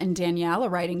 Donna and Danielle, a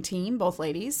writing team, both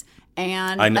ladies.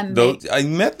 And I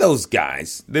met those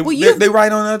guys. They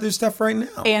write on other stuff right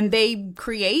now. And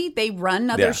they run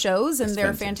other shows, and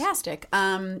they're fantastic.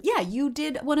 You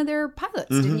did one of their pilots,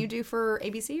 didn't you do for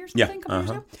ABC or something?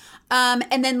 Yeah.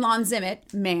 And then Lon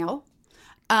Zimmet, male.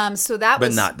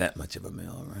 But not that much of a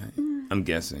male, right? I'm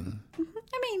guessing.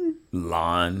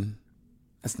 Lon.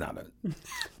 That's not a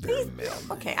very male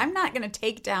name. Okay, I'm not going to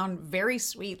take down very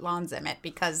sweet Lon Zimmet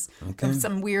because of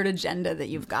some weird agenda that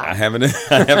you've got. I have an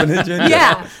agenda?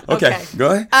 Yeah. Okay,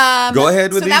 go ahead. Go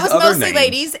ahead with these other names. So that was mostly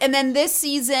ladies. And then this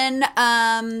season,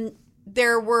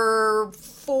 there were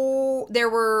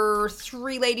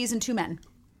 3 ladies and 2 men.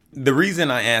 The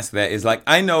reason I ask that is like,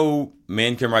 I know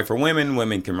men can write for women,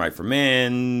 women can write for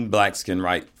men, blacks can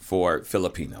write for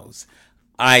Filipinos.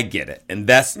 I get it. And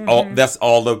that's all.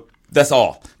 That's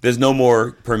all. There's no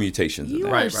more permutations of that.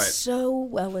 You are so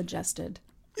well adjusted.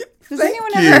 Thank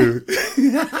you.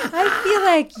 I feel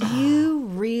like you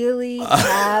really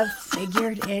have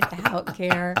figured it out,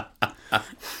 Care. I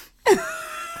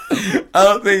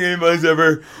don't think anybody's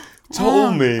ever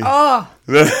told me. Oh.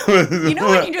 You know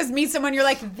when you just meet someone, you're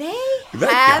like, they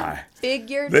have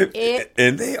figured it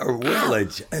and they are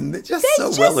and they're just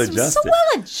so well adjusted.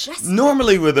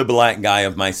 Normally with a black guy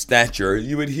of my stature,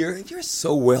 you would hear, you're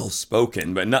so well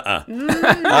spoken, but nuh-uh.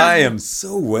 I am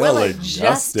so well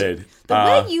adjusted. The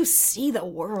way you see the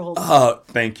world. Oh,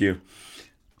 thank you.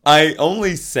 I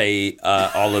only say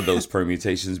all of those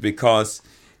permutations because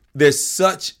there's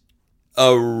such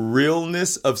a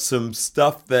realness of some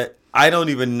stuff that I don't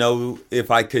even know if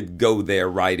I could go there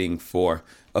writing for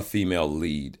a female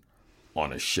lead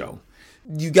on a show.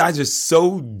 You guys are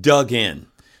so dug in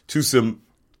to some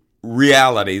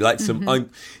reality, like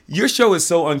your show is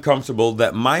so uncomfortable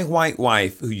that my white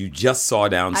wife, who you just saw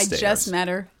downstairs. I just met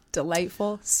her.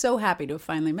 Delightful. So happy to have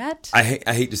finally met. I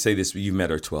hate to say this, but you've met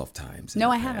her 12 times. No,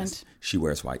 I haven't. She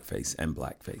wears whiteface and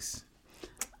blackface.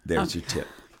 There's your tip.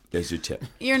 There's your tip.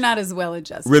 You're not as well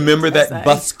adjusted. Remember that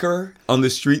busker on the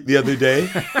street the other day?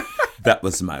 That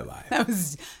was my wife.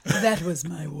 That was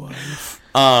my wife.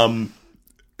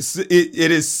 So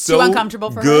it is so too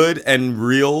uncomfortable for good her? And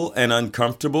real and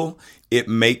uncomfortable. It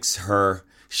makes her.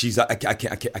 She's. I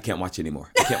can't watch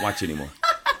anymore. I can't watch anymore.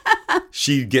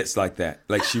 She gets like that.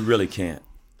 Like she really can't.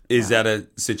 Is that a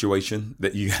situation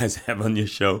that you guys have on your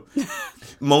show?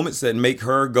 Moments that make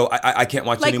her go, I can't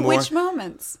watch anymore. Like which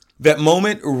moments? That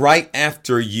moment right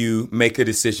after you make a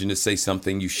decision to say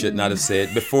something you should not have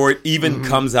said before it even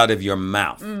comes out of your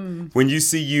mouth. When you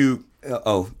see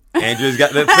Andrea's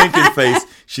got that thinking face.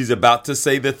 She's about to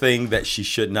say the thing that she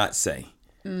should not say.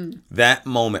 That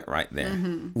moment right there,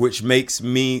 which makes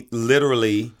me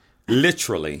literally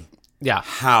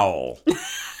howl.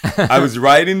 I was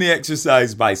riding the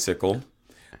exercise bicycle.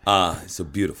 It's a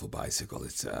beautiful bicycle.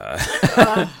 It's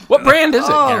what brand is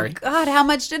it, Gary? Oh God, how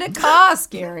much did it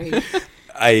cost, Gary?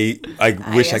 I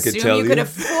wish I could tell you. You could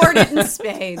afford it in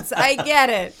spades. I get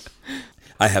it.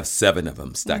 I have 7 of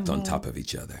them stacked on top of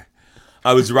each other.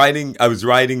 I was riding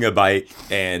a bike,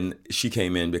 and she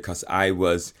came in because I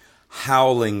was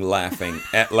howling, laughing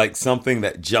at like something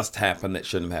that just happened that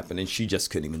shouldn't have happened, and she just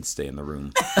couldn't even stay in the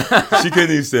room. She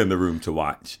couldn't even stay in the room to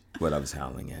watch what I was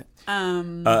howling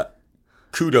at.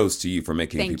 Kudos to you for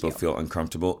making people feel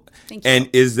uncomfortable. Thank you. And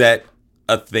is that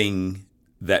a thing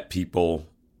that people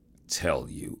tell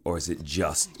you, or is it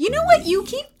just you know what you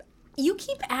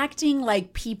keep acting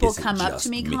like people come up to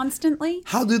me constantly?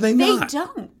 How do they not? They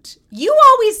don't. You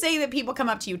always say that people come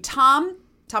up to you. Tom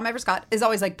Everscott is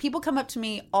always like, people come up to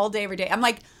me all day, every day. I'm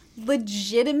like,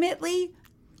 legitimately,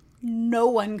 no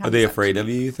one comes up to me. Are they afraid of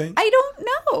you think? I don't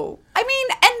know. I mean,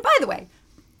 and by the way,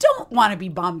 don't want to be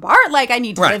bombarded. Like, I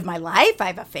need to live my life. I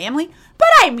have a family. But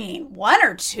I mean, 1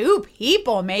 or 2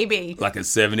 people, maybe. Like a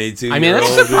 72-year-old. I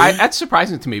mean, that's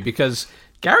surprising to me because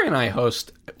Gary and I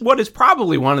host what is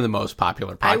probably one of the most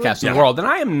popular podcasts in the world. And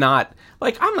I am not,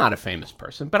 I'm not a famous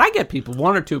person, but I get people,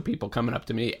 1 or 2 people coming up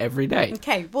to me every day.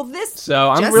 Okay, well, this so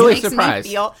I'm really surprised.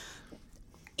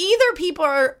 Either people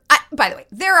are, by the way,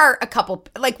 there are a couple,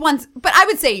 ones, but I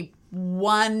would say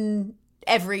 1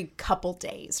 every couple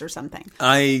days or something.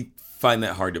 I find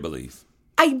that hard to believe.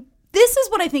 This is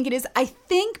what I think it is. I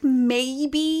think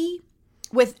maybe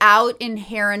without in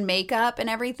hair and makeup and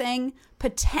everything,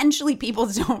 potentially people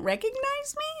don't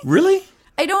recognize me. Really?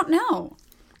 I don't know.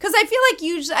 Because I feel like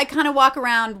usually I kind of walk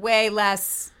around way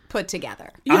less put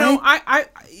together. You know, I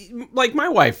like my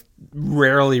wife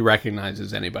rarely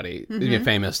recognizes anybody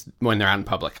famous when they're out in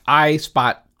public. I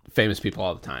spot famous people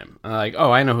all the time. Like,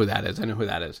 oh, I know who that is. I know who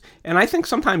that is. And I think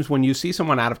sometimes when you see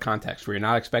someone out of context where you're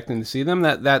not expecting to see them,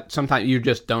 that sometimes you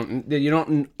just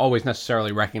don't always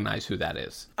necessarily recognize who that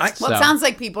is. It sounds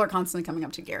like people are constantly coming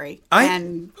up to Gary.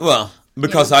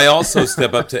 Because I also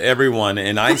step up to everyone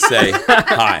and I say,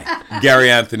 hi, Gary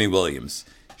Anthony Williams,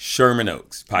 Sherman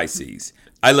Oaks, Pisces.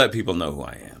 I let people know who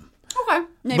I am. Okay.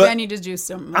 Maybe I need to do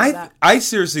some of that. I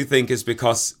seriously think it's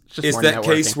because it's that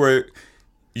case where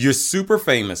you're super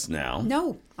famous now.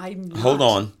 No, I'm not. Hold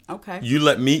on. Okay. You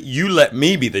let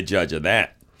me be the judge of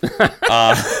that. Is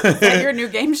that your new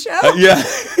game show? Yeah.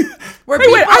 Wait,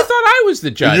 I thought I was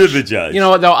the judge. You're the judge. You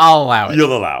know what, though? I'll allow it.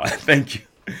 You'll allow it. Thank you.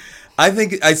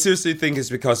 I seriously think it's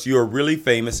because you are really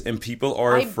famous and people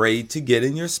are afraid to get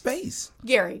in your space.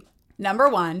 Gary, number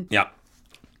 1. Yeah.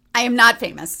 I am not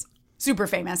famous. Super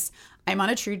famous. I'm on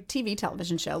a true TV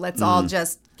television show. Let's all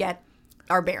just get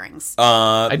our bearings.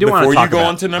 I do want to talk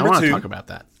on to number 2. I want to talk about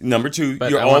that. Number 2,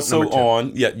 you're also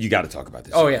on. Yeah, you got to talk about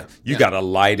this. Oh, yeah. You got to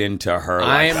light into her.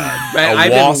 I've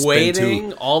been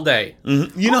waiting all day.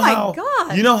 Mm-hmm. My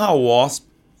God. You know how wasps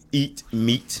eat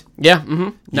meat? Yeah. Mm-hmm.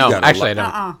 No, actually, I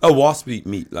don't. A wasp eat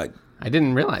meat. Like, I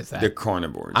didn't realize that. They're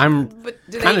carnivores. But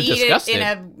do they eat disgusted. it in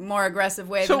a more aggressive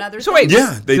way than others? So wait,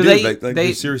 yeah, they do.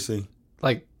 They seriously.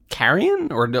 Like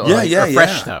carrion or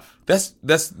fresh stuff?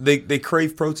 They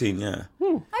crave protein, yeah.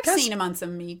 I've seen them on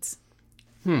some meats.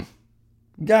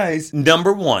 Guys,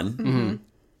 number one. Mm-hmm.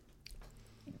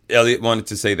 Elliot wanted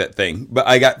to say that thing, but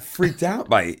I got freaked out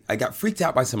by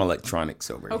some electronics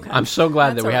over here. I'm so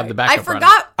glad that we have the backup. I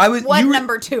forgot what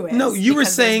number 2 is. No, you were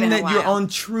saying that you're on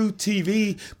True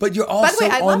TV, but you're also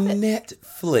on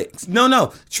Netflix.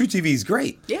 No, True TV is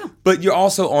great. Yeah. But you're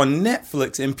also on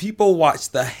Netflix, and people watch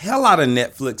the hell out of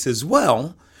Netflix as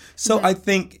well. So I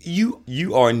think you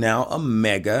are now a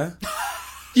mega.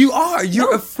 You are.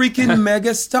 You're a freaking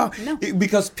mega star. No.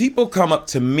 Because people come up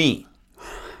to me.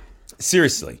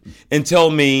 Seriously, and tell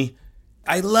me,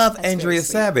 I love Andrea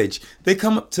Savage. They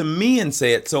come up to me and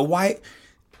say it. So why?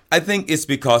 I think it's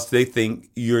because they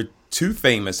think you're too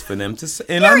famous for them to say.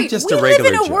 And Gary, I'm just a regular We live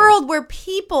in a Joe. world where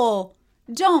people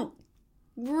don't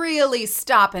really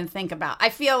stop and think about. I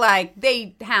feel like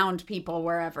they hound people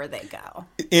wherever they go.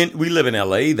 And we live in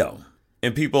LA though,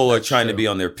 and people are trying to be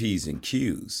on their P's and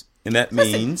Q's, and that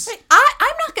means.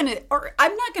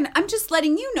 I'm just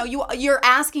letting you know. You're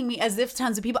asking me as if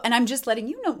tons of people, and I'm just letting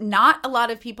you know. Not a lot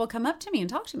of people come up to me and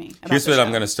talk to me about Here's what show. I'm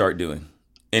going to start doing.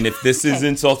 And if this is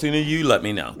insulting to you, let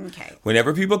me know. Okay.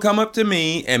 Whenever people come up to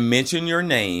me and mention your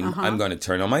name, I'm going to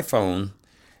turn on my phone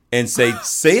and say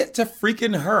it to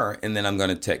freaking her, and then I'm going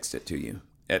to text it to you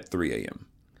at 3 a.m.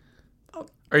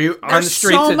 Are you on the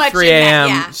streets at 3 a.m.?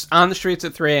 Yeah. On the streets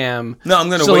at 3 a.m. No, I'm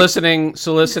going to soliciting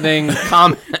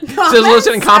compliments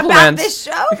about this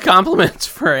show. Compliments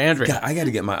for Andrea. God, I got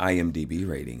to get my IMDb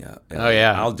rating up. Oh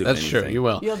yeah, I'll do. That's anything. true. You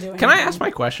will. You'll do. Can I ask my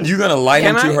question? You're going to lie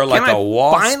into her like a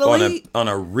wasp on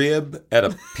a rib at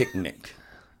a picnic.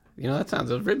 You know,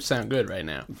 those ribs sound good right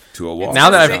now. To a wasp. Now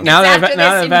that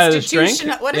I've had this drink,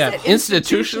 what is it?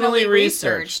 Institutionally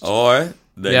researched. Or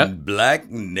the Black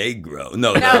Negro.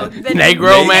 No, the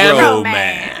Negro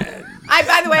Man.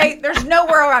 By the way, there's no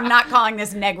world I'm not calling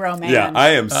this Negro Man. Yeah, I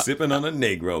am sipping on a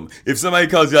Negro. If somebody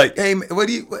calls you like, hey,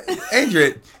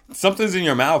 Andrea, something's in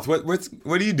your mouth. What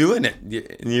are you doing it?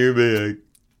 And you're like,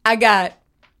 I got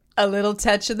a little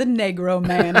touch of the Negro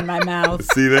Man in my mouth.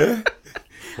 See there?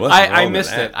 I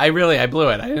missed it. I blew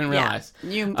it. I didn't realize.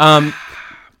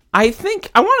 I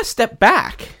think I want to step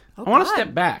back.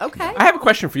 Okay. I have a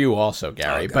question for you also,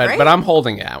 Gary, but I'm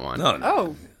holding that one.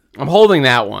 No. I'm holding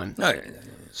that one. No.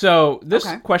 So this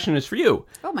question is for you.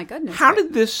 Oh my goodness. How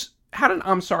did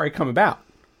I'm Sorry come about?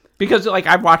 Because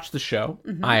I've watched the show.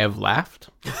 Mm-hmm. I have laughed.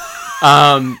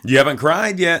 You haven't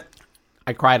cried yet?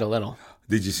 I cried a little.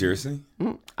 Did you seriously?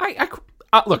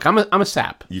 Look, I'm a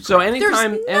sap. So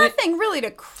anytime there's nothing really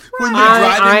to cry. When you're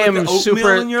driving with the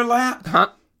oatmeal in your lap? Huh?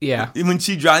 Yeah. When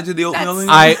she drives with the oatmeal in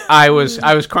your lap? I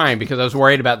was crying because I was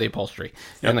worried about the upholstery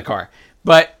in the car.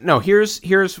 But no, here's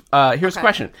the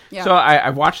question. Yeah. So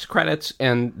I've watched the credits,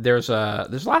 and there's a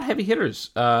lot of heavy hitters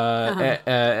that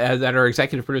are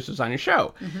executive producers on your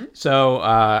show. Mm-hmm. So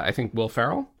I think Will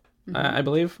Ferrell, I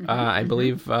believe,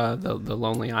 the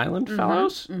Lonely Island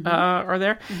fellows are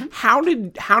there. Mm-hmm. How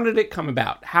did it come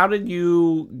about? How did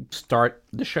you start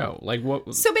the show?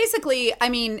 What? So basically,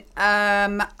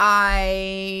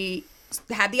 I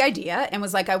had the idea and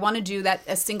was like, I want to do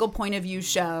a single point of view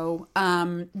show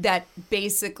that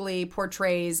basically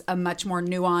portrays a much more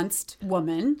nuanced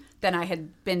woman than I had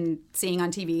been seeing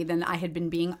on TV, than I had been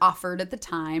being offered at the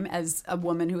time as a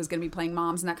woman who was going to be playing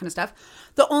moms and that kind of stuff.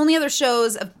 The only other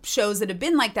shows that have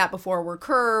been like that before were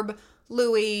Curb,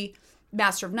 Louie,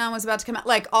 Master of None was about to come out,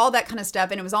 all that kind of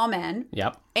stuff, and it was all men.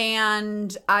 Yep.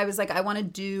 And I was like, I want to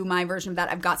do my version of that.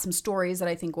 I've got some stories that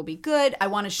I think will be good. I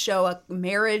want to show a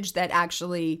marriage that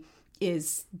actually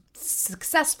is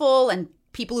successful and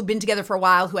people who've been together for a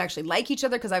while who actually like each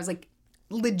other, because I was like,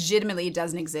 legitimately, it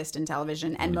doesn't exist in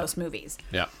television and most movies.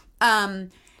 Yeah.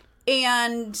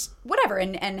 And whatever,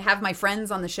 and have my friends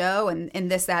on the show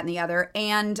and this, that, and the other.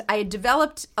 And I had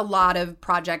developed a lot of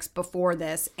projects before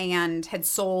this and had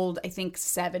sold, I think,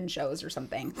 7 shows or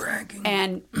something. Bragging.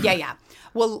 And yeah.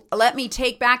 Well, let me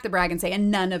take back the brag and say, and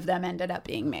none of them ended up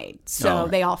being made. So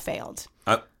they all failed.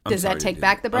 Does that take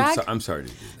back the brag? I'm sorry to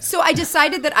do that. So I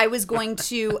decided that I was going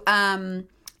to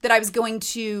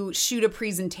shoot a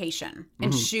presentation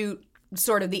and shoot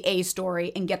sort of the A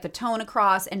story and get the tone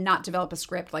across and not develop a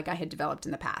script like I had developed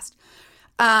in the past.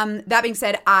 That being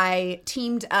said, I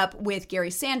teamed up with Gary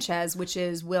Sanchez, which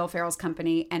is Will Ferrell's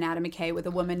company, and Adam McKay, with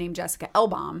a woman named Jessica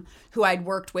Elbaum, who I'd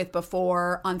worked with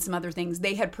before on some other things.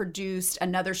 They had produced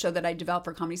another show that I developed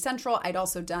for Comedy Central. I'd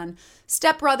also done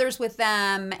Step Brothers with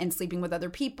them and Sleeping with Other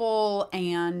People.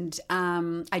 And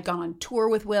I'd gone on tour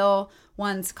with Will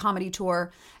once, comedy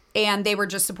tour. And they were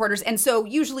just supporters. And so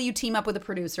usually you team up with a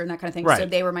producer and that kind of thing. Right. So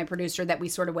they were my producer that we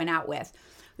sort of went out with.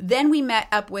 Then we met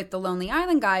up with the Lonely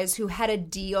Island guys who had a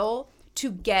deal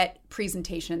to get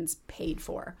presentations paid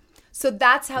for. So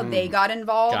that's how they got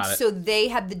involved. Got it. So they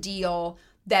had the deal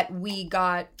that we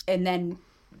got. And then,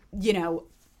 you know,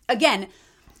 again,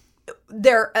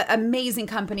 they're amazing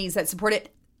companies that support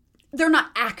it. They're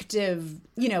not active,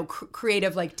 you know,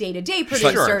 creative, like day-to-day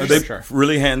producers. Sure. Are they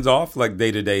really hands-off, like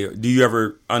day-to-day? Do you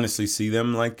ever honestly see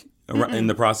them, like, in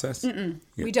the process? Yeah.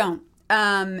 We don't.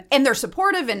 And they're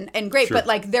supportive and great, but,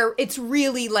 like, it's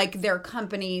really, like, their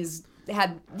companies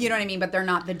had, you know what I mean? But they're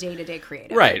not the day-to-day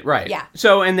creative. Right. Yeah.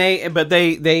 So, and they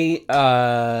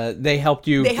helped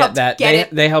you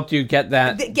they helped you get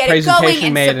that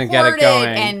presentation made and get it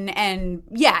going. And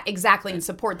yeah, exactly. And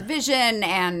support the vision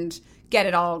and get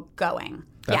it all going.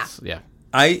 Yeah.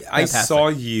 I saw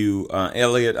you,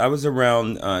 Elliot. I was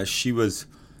around. She was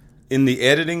in the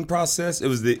editing process. It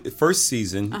was the first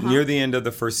season, near the end of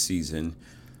the first season.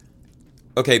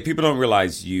 Okay, people don't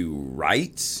realize you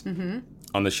write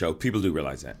on the show. People do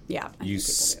realize that. Yeah. You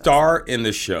star in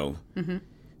the show.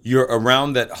 You're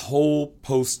around that whole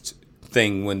post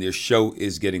thing when their show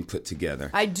is getting put together.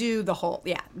 I do the whole,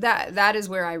 that is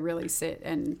where I really sit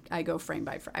and I go frame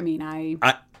by frame. I mean,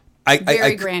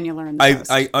 very granular in the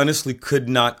post. I honestly could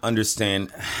not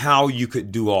understand how you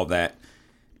could do all that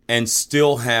and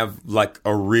still have like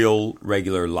a real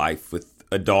regular life with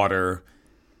a daughter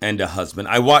and a husband.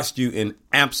 I watched you in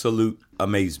absolute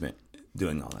amazement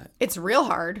doing all that. It's real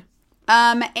hard.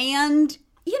 And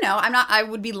you know, I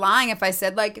would be lying if I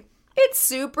said like it's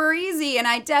super easy and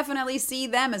I definitely see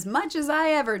them as much as I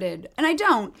ever did. And I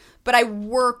don't, but I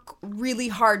work really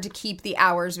hard to keep the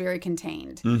hours very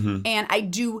contained. And I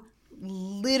do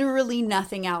literally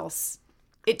nothing else.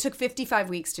 It took 55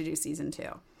 weeks to do season 2.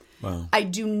 Wow. I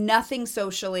do nothing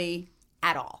socially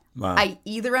at all. Wow. I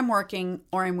either am working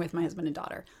or I'm with my husband and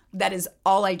daughter. That is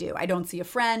all I do. I don't see a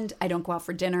friend. I don't go out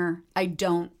for dinner. I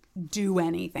don't do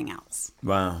anything else.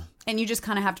 Wow. And you just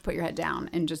kind of have to put your head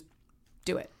down and just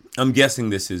do it. I'm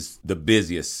guessing this is the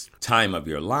busiest time of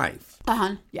your life.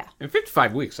 Yeah. In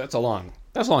 55 weeks, that's a long time.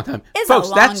 It's Folks,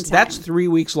 a long time. That's 3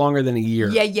 weeks longer than a year.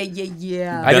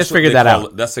 Yeah. I just figured that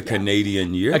out. That's a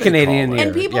Canadian year. A Canadian year.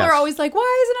 And people are always like,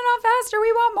 why isn't it on faster?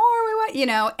 We want more. We want, you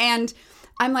know, and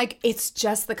I'm like, it's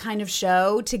just the kind of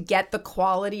show to get the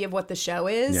quality of what the show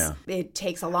is. Yeah. It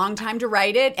takes a long time to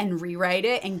write it and rewrite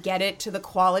it and get it to the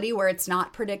quality where it's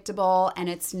not predictable and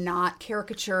it's not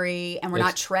caricature-y and we're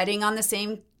not treading on the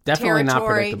same definitely not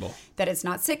territory, predictable. that it's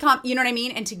not sitcom, you know what I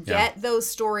mean? And to get those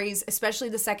stories, especially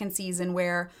the second season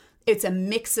where it's a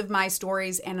mix of my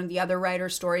stories and the other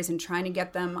writer's stories and trying to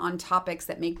get them on topics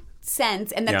that make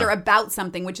sense and that they're about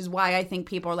something, which is why I think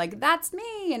people are like, that's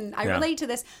me and I relate to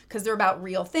this because they're about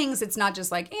real things. It's not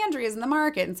just like Andrea's in the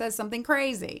market and says something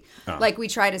crazy. Like we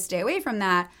try to stay away from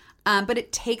that. But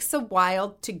it takes a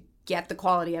while to get the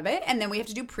quality of it, and then we have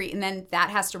to do and then that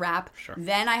has to wrap.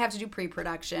 Then I have to do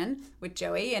pre-production with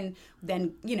Joey, and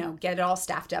then, you know, get it all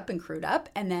staffed up and crewed up,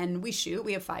 and then we shoot.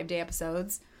 We have 5-day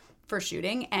episodes for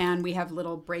shooting, and we have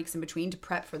little breaks in between to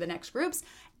prep for the next groups,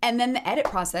 and then the edit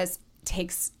process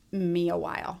takes me a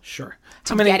while.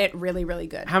 To get it really, really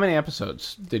good. How many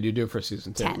episodes did you do for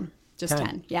season 2? 10. Just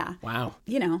 10, yeah. Wow.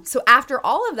 You know, so after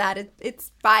all of that,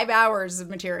 it's 5 hours of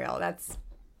material. That's,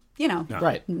 you know,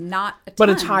 right. Not a ton. But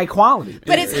it's high quality.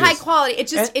 But it's high quality. It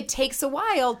just, it takes a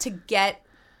while to get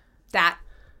that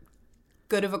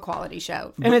good of a quality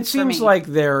show. And it seems like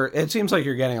you're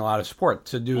getting a lot of support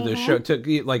to do this show.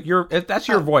 To like that's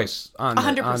your voice on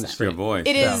 100%. On the screen. Your voice.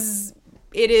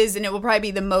 It is, and it will probably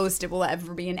be the most it will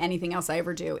ever be in anything else I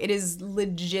ever do. It is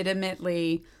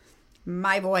legitimately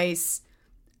my voice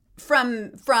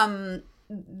from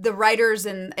the writers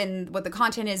and what the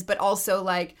content is, but also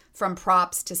like from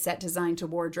props to set design to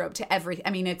wardrobe to everything.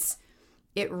 I mean,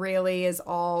 it really is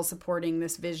all supporting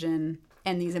this vision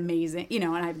and these amazing, you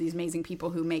know, and I have these amazing people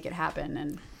who make it happen.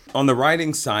 And on the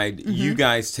writing side, you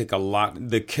guys take a lot.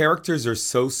 The characters are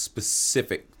so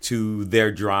specific to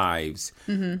their drives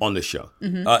on the show.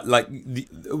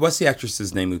 What's the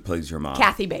actress's name who plays your mom?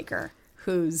 Kathy Baker,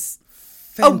 who's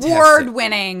Fantastic.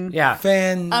 Award-winning. Yeah.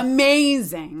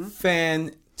 Amazing.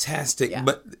 Fantastic. Yeah.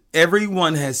 But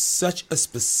everyone has such a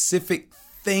specific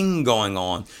thing going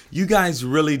on. You guys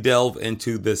really delve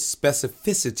into the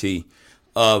specificity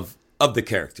of the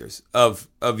characters, of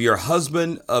your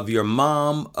husband, of your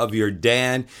mom, of your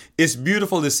dad. It's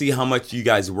beautiful to see how much you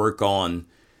guys work on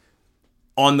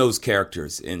those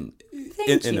characters in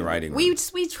the writing room.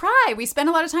 We try. We spend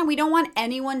a lot of time. We don't want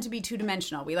anyone to be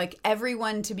two-dimensional. We like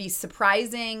everyone to be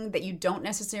surprising, that you don't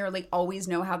necessarily always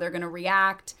know how they're going to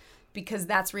react, because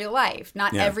that's real life.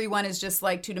 Not everyone is just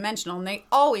like two-dimensional, and they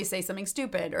always say something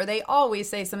stupid, or they always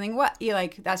say something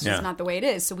that's just not the way it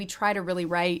is. So we try to really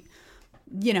write,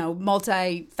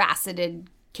 multifaceted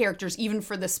characters, even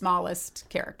for the smallest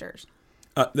characters.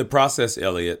 The process,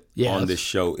 Elliot, on this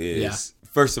show is,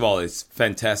 first of all, it's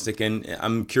fantastic. And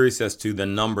I'm curious as to the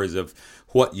numbers of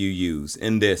what you use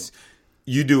in this.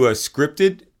 You do a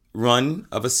scripted run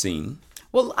of a scene.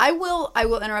 Well, I will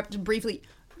interrupt briefly.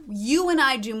 You and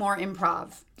I do more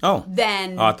improv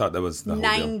than I thought that was the whole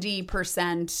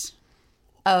 90%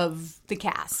 of the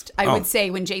cast. I would say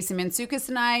when Jason Mantzoukas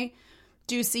and I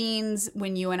do scenes,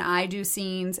 when you and I do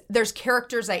scenes, there's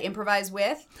characters I improvise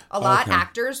with a lot,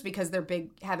 actors, because they're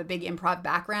have a big improv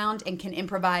background and can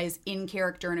improvise in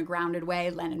character in a grounded way.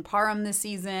 Lennon Parham this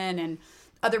season and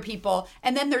other people.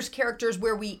 And then there's characters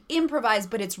where we improvise,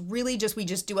 but it's really we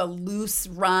just do a loose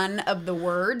run of the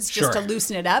words just to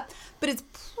loosen it up. But it's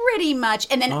pretty much,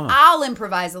 and then I'll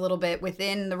improvise a little bit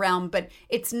within the realm, but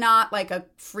it's not like a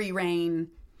free reign.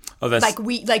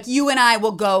 Like you and I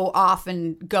will go off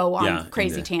and go on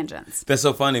crazy tangents. That's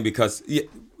so funny because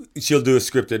she'll do a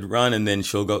scripted run and then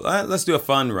she'll go, let's do a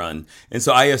fun run. And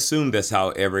so I assume that's how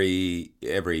every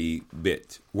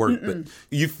bit worked. But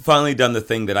you've finally done the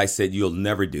thing that I said you'll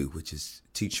never do, which is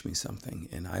teach me something.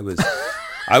 And I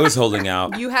was holding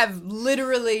out. You have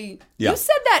literally, you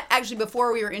said that actually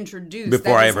before we were introduced.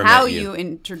 Before I ever met you. How you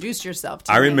introduced yourself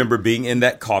to me. I remember being in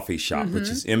that coffee shop, which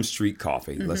is M Street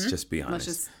Coffee. Let's just be honest.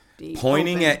 Let's just be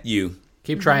pointing at you.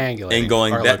 Keep triangulating. And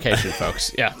going our location,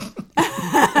 folks. Yeah.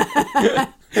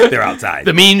 They're outside.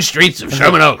 The mean streets of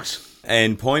Sherman Oaks.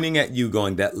 And pointing at you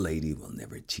going, that lady will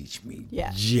never teach me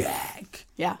jack.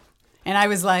 Yeah. And I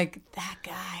was like, that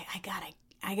guy,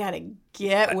 I gotta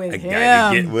get with him. I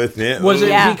gotta get with him. Was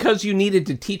it because you needed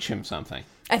to teach him something?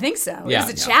 I think so. It was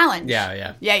a challenge.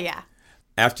 Yeah.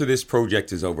 After this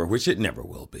project is over, which it never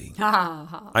will be.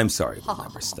 I'm sorry, we'll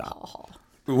never stop.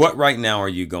 What right now are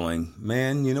you going,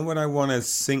 man, you know what, I want to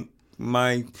sink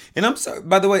my... And I'm sorry,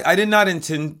 by the way, I did not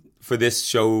intend for this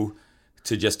show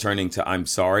to just turn into I'm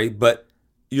sorry, but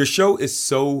your show is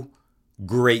so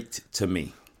great to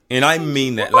me. And I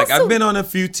mean that. Like, I've been on a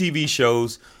few TV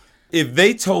shows. If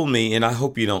they told me, and I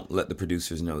hope you don't let the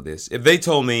producers know this, if they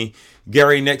told me,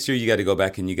 Gary, next year you got to go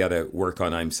back and you got to work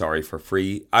on I'm Sorry for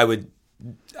free,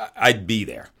 I'd be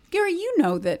there. Gary, you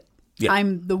know that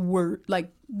I'm the word,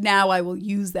 like, now I will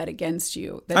use that against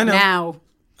you. That I know. Now.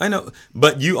 I know.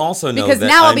 But you also know because that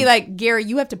now I'll be like, Gary,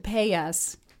 you have to pay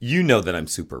us. You know that I'm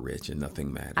super rich and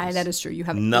nothing matters. That is true. You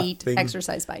have 8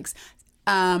 exercise bikes.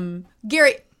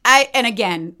 Gary, and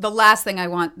again, the last thing I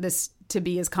want this to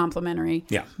be is complimentary.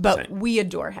 Yeah. But we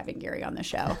adore having Gary on the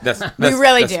show. We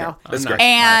really do. Great. That's great.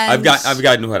 And I've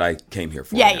gotten what I came here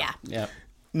for. Yeah.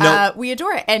 No. We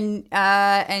adore it,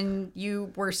 and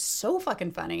you were so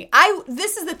fucking funny.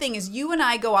 This is the thing, is you and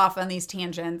I go off on these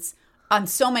tangents on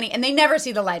so many, and they never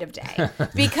see the light of day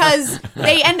because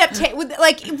they end up with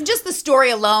like just the story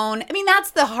alone. I mean,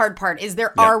 that's the hard part, is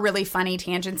there are really funny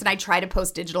tangents, and I try to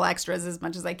post digital extras as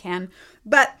much as I can,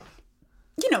 but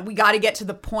we got to get to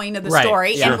the point of the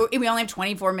story. And we only have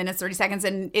 24 minutes, 30 seconds,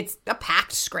 and it's a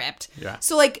packed script. Yeah.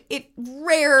 So like it's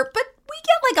rare, but we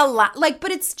get like a lot, like,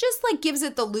 but it's just like gives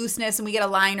it the looseness, and we get a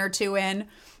line or two in.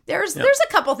 There's a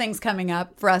couple things coming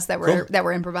up for us that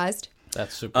were improvised.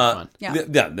 That's super fun. Yeah,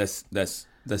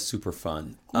 that's super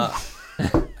fun.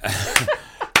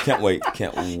 Can't wait.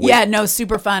 Yeah, no,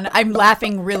 super fun. I'm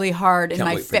laughing really hard, and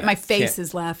my face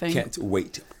is laughing. Can't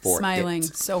wait for smiling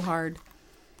so hard.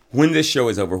 When this show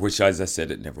is over, which, as I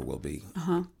said, it never will be,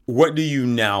 what do you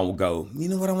now go, you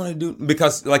know what I want to do?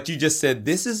 Because, like you just said,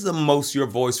 this is the most your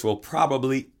voice will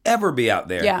probably ever be out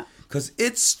there. Yeah. Because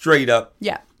it's straight up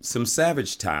some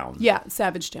Savage Town. Yeah,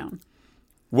 Savage Town.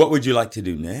 What would you like to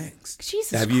do next?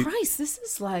 Jesus Christ, this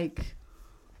is like...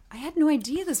 I had no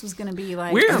idea this was going to be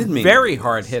like... We're very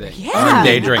hard-hitting. Yeah.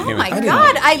 Day drinking. Oh, my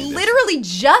God. I literally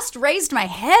just raised my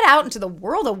head out into the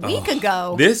world a week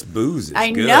ago. This booze is good. I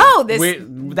know.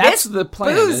 That's the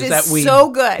plan. Booze is that we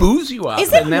so good. Booze you up.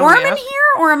 Is it warm in here,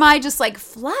 or am I just like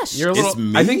flushed? You're a little, it's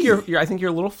me. I think you're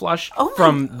a little flushed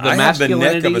from the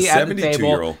masculinity at the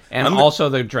table and also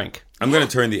the drink. I'm going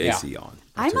to turn the AC on.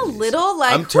 I'm a little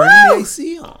like... I'm turning the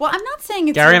AC on. Well, I'm not saying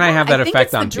it's... Gary and I have that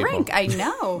effect on people. Drink. I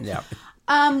know. Yeah.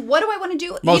 What do I want to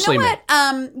do? Mostly you know what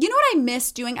I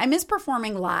miss doing? I miss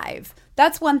performing live.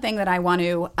 that's one thing that I want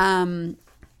to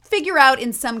figure out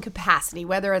in some capacity,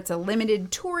 whether it's a limited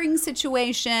touring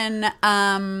situation,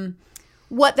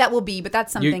 what that will be. But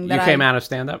that's something that you came out of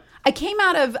stand-up? I came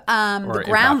out of the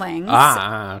Groundlings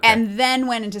okay. and then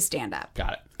went into stand-up.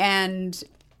 Got it. And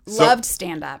loved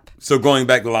stand-up. So going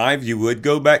back live, you would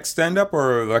go back stand-up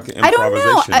or like improvisational?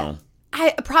 I don't know.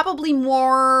 I probably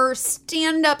more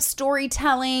stand-up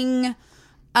storytelling.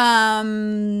 I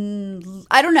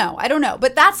don't know.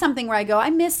 But that's something where I go, I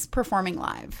miss performing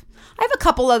live. I have a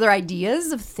couple other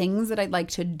ideas of things that I'd like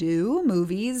to do,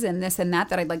 movies and this and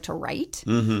that I'd like to write.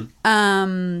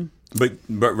 Mm-hmm.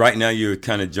 But right now you're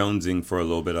kind of jonesing for a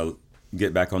little bit of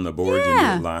get back on the boards and do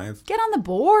it live. Get on the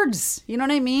boards. You know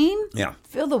what I mean? Yeah.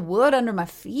 Feel the wood under my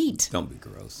feet. Don't be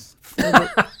gross.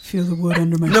 Feel the wood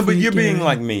under my feet. No, but you're being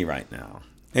like me right now.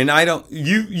 And I don't, Do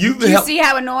you see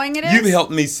how annoying it is? You've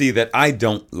helped me see that I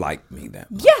don't like me that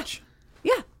much.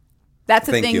 Yeah. That's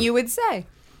a thing you would say.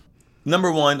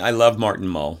 Number one, I love Martin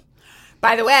Mull.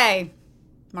 By the way,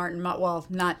 Martin Mull, well,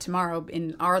 not tomorrow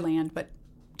in our land, but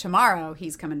tomorrow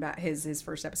he's coming back, his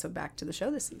first episode back to the show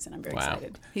this season. I'm very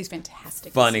excited. He's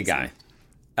fantastic. Funny guy.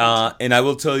 And I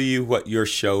will tell you what your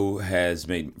show has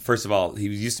made. First of all, he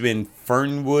used to be in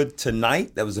Fernwood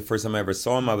Tonight. That was the first time I ever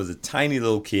saw him. I was a tiny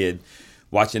little kid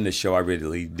watching the show. I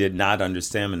really did not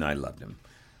understand him, and I loved him.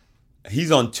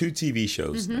 He's on 2 TV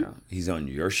shows now. He's on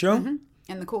your show.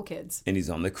 And the Cool Kids. And he's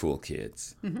on the Cool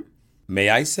Kids. May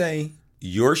I say,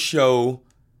 your show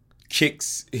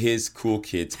kicks his Cool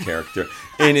Kids character.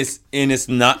 and it's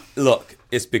not, look,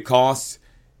 it's because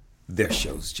their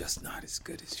show's just not as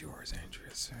good as yours, Andrea.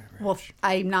 Well,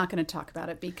 I'm not going to talk about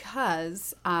it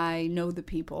because I know the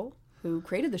people who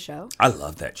created the show. I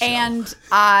love that show. And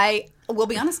I will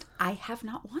be honest, I have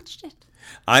not watched it.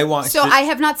 I watched it. So I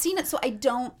have not seen it, so I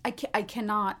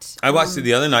cannot. I watched it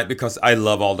the other night because I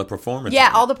love all the performers.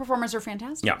 Yeah, all the performers are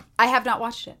fantastic. Yeah. I have not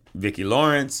watched it. Vicki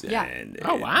Lawrence. Yeah. And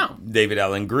Oh, wow. David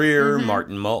Allen Greer,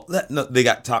 Martin Mull. No, they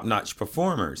got top-notch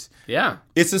performers. Yeah.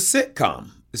 It's a sitcom.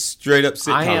 A straight-up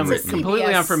sitcom. I am written.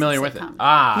 completely unfamiliar with it.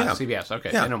 Yeah. CBS. Okay,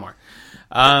 Yeah. I know more.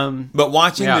 But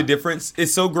watching the difference,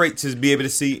 it's so great to be able to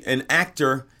see an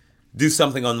actor do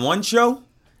something on one show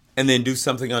and then do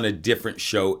something on a different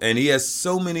show. And he has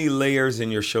so many layers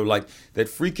in your show, like that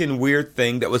freaking weird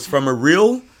thing that was from a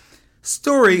real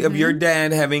story of your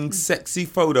dad having sexy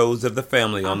photos of the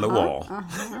family on the wall.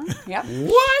 Yep.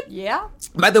 What? Yeah.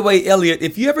 By the way, Elliot,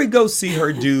 if you ever go see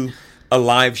her do a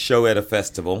live show at a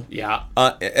festival,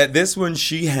 at this one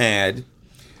she had,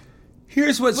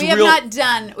 here's what's we real. We have not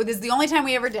done, this is the only time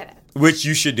we ever did it. Which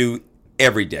you should do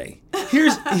every day.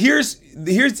 Here's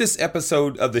this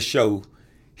episode of the show.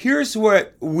 Here's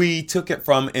what we took it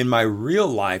from in my real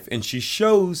life, and she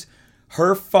shows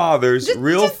her father's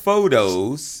real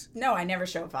photos. No, I never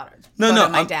show a photo. No,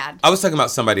 of my dad. I was talking about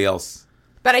somebody else.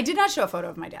 But I did not show a photo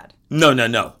of my dad. No.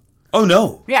 Oh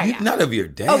no. Yeah. Not of your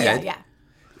dad. Oh yeah.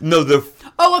 No, of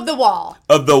the wall.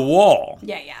 Of the wall.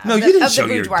 Yeah. No, you didn't show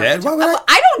your dad. Why would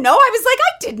I don't know. I was like,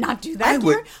 I did not do that.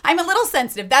 I'm a little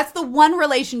sensitive. That's the one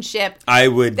relationship. I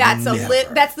would. That's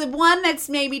never. That's the one that's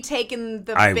maybe taken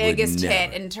the biggest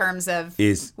hit in terms of.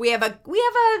 We have a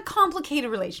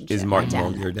complicated relationship. Is Martin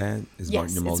Mull your dad?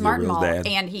 Yes, it's Martin Mull,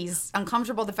 and he's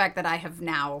uncomfortable the fact that I have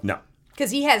now. No.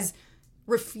 Because he has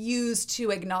refused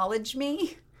to acknowledge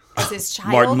me as his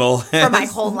child Martin Mull for my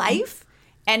whole life.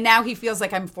 And now he feels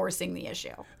like I'm forcing the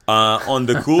issue. On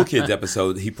the Cool Kids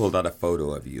episode, he pulled out a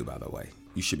photo of you, by the way.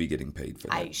 You should be getting paid for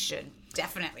that. I should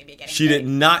definitely be getting paid. She did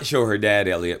not show her dad,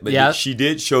 Elliot, but she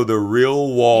did show the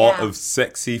real wall of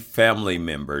sexy family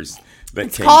members.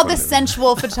 It's called the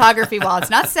sensual photography wall. It's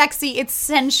not sexy, it's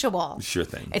sensual. Sure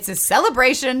thing. It's a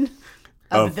celebration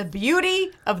of the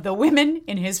beauty of the women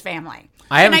in his family.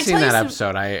 I haven't seen that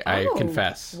episode, I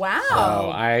confess. Wow.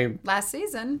 So last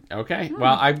season. Okay.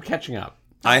 Well, I'm catching up.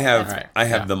 I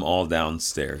have them all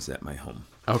downstairs at my home.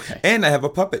 Okay. And I have a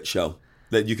puppet show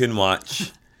that you can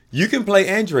watch. You can play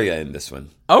Andrea in this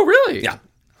one. Oh, really? Yeah.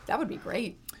 That would be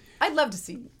great. I'd love to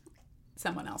see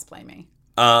someone else play me.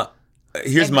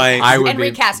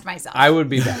 Recast myself. I would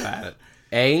be bad at it.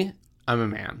 A, I'm a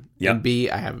man. Yep. And B,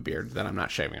 I have a beard that I'm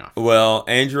not shaving off. Well,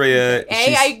 Andrea...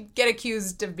 I get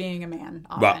accused of being a man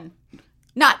often. Well,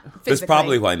 not physically. That's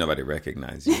probably why nobody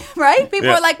recognized you. Right?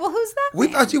 People are like, well, who's that We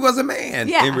thought you was a man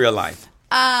in real life.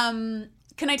 Can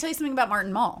I tell you something about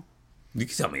Martin Mull? You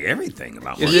can tell me everything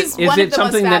about Martin. Is it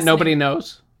something that nobody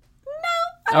knows? No,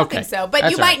 I don't think so.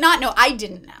 But you might not know. I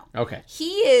didn't know. Okay. He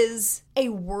is a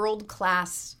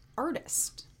world-class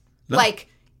artist. No. Like,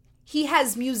 he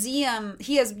has museum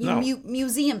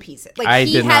pieces. Like,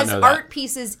 he has art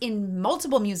pieces in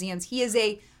multiple museums. He is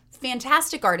a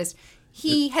fantastic artist.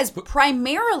 he has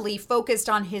primarily focused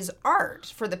on his art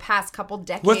for the past couple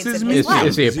decades What's his of his life.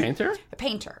 Is he a painter? A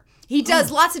painter. He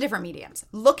does lots of different mediums.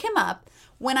 Look him up.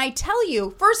 When I tell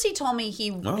you, first he told me he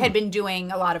had been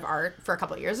doing a lot of art for a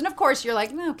couple of years. And of course, you're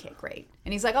like, okay, great.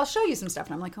 And he's like, I'll show you some stuff.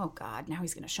 And I'm like, oh, God, now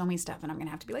he's going to show me stuff. And I'm going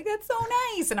to have to be like, that's so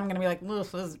nice. And I'm going to be like,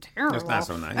 this is terrible. That's not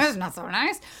so nice. That's not so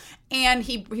nice. And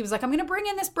he was like, I'm going to bring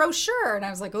in this brochure. And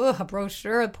I was like, oh, a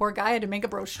brochure? The poor guy had to make a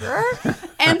brochure?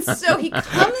 And so he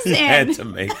comes in. Had to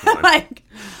make one.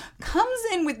 Comes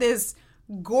in with this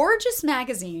gorgeous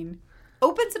magazine,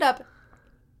 opens it up.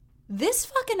 This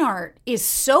fucking art is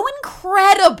so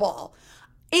incredible.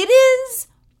 It is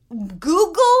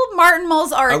Google Martin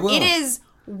Mull's art. It is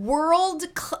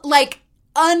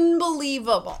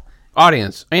unbelievable.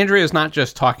 Audience, Andrea is not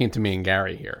just talking to me and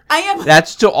Gary here. I am.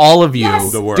 That's to all of you.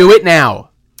 Yes. The world. Do it now.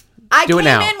 I came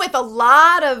in with a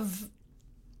lot of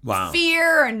Wow.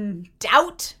 fear and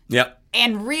doubt. Yep.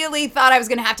 And really thought I was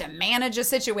going to have to manage a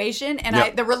situation.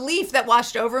 And the relief that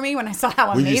washed over me when I saw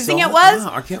how amazing it was.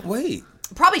 Wow, I can't wait.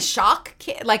 Probably shock.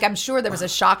 Like, I'm sure there was a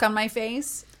shock on my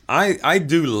face. I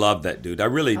do love that dude. I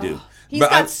really do. He's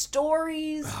got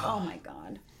stories. Oh, my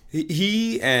God.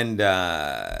 He and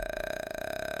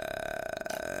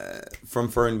from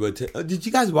Fernwood. Did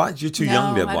you guys watch? You're too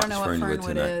young to watch Fernwood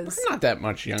tonight. Is. I'm not that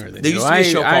much younger than There you. used to be a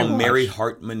show called Mary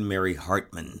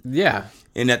Hartman. Yeah.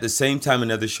 And at the same time,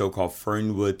 another show called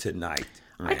Fernwood Tonight.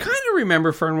 I kind of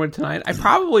remember Fernwood Tonight. I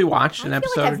probably watched an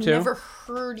episode I've or two. I've never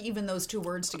heard even those two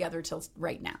words together till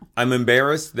right now. I'm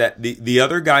embarrassed that the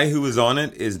other guy who was on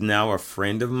it is now a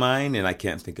friend of mine, and I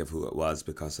can't think of who it was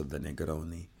because of the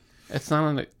Negroni. It's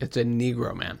not. It's a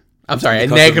Negro man. I'm sorry, a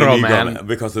Negro man.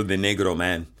 Because of the Negro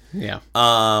man. Yeah.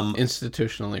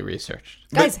 Institutionally researched.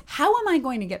 Guys, how am I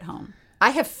going to get home? I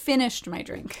have finished my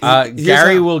drink.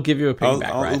 Gary will give you a piggyback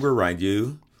I'll ride. Uber ride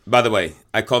you. By the way,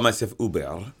 I call myself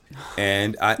Uber,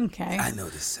 and I know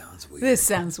this sounds weird. This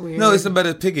sounds weird. No, it's about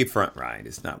a piggy front ride.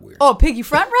 It's not weird. Oh, piggy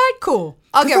front ride? Cool.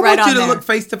 I'll get I right on there. want you to look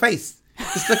face to face.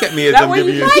 Just look at me as I'm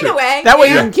giving you a By shit. the way, That way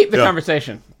you can keep the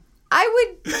conversation. I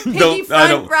would piggy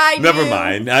front ride Never you.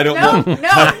 mind. I don't No, want.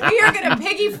 we are going to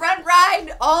piggy front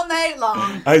ride all night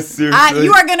long. I seriously.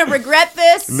 You are going to regret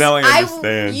this. Now I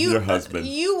understand your husband.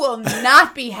 You will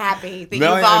not be happy that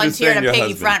Now I you volunteered understand a your piggy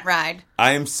husband. front ride.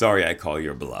 I am sorry I call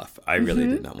your bluff. I really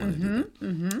did not want to do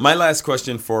that. My last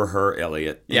question for her,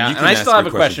 Elliot. Yeah, you and can I ask still have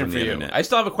your a question from for the you. internet. I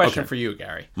still have a question for you,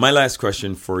 Gary. My last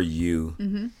question for you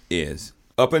is,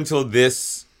 up until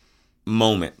this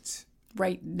moment.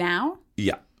 Right now?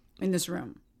 Yeah. In this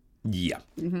room? Yeah.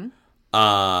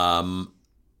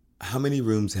 How many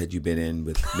rooms had you been in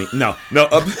with me? No.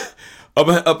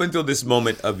 Up until this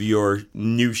moment of your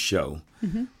new show,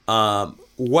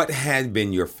 what had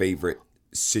been your favorite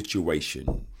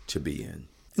situation to be in?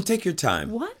 And take your time.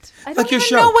 What? I Like don't your even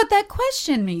show. know what that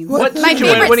question means. What My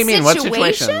favorite What do you mean? What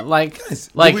situation? situation?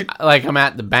 Like we- I'm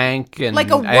at the bank and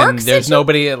Like a work and there's situ-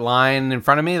 nobody at line in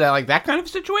front of me. That kind of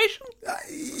situation.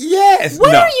 Yes.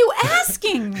 What no. are you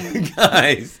asking me?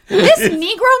 Guys, This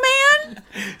Negro man?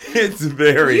 it's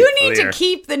very You need clear. to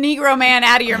keep the Negro man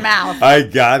out of your mouth. I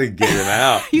gotta get him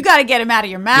out. You got to get him out of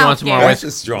your mouth. you want some more Gary. whiskey?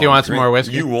 That's a strong Do you want some drink. more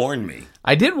whiskey? You warned me.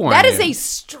 I did warn That you. is a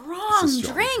strong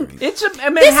drink. It's a This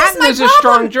is Manhattan my is a problem.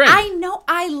 strong drink. I know.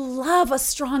 I love a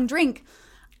strong drink.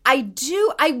 I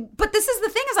do. But this is the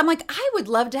thing is I'm like, I would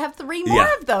love to have 3 more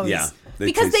Yeah, of those. yeah.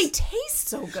 Because they taste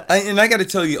so good. And I got to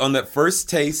tell you, on that first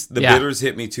taste, the Yeah. bitters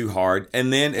hit me too hard,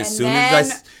 and then as And soon then, as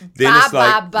it's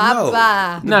like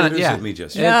ba. the bitters hit me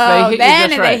just right. They hit you then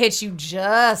just they right. hit you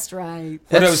just right.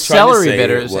 What I That's was trying to celery say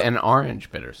bitters was- and orange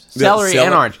bitters. The Celery and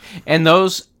celery- orange. And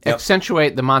those Yep.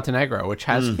 accentuate the Montenegro, which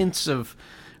has hints of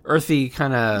earthy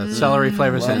kind of celery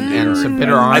flavors and some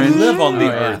bitter I orange. live on the Oh,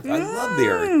 yeah. earth. I love the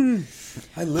earth.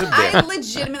 I live there. I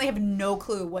legitimately have no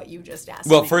clue what you just asked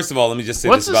Well, me. first of all, let me just say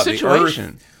What's this about the situation? the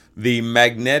Earth. The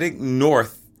magnetic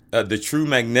north, the true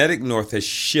magnetic north has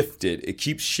shifted. It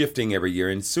keeps shifting every year,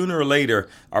 and sooner or later,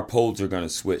 our poles are going to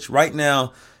switch. Right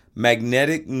now,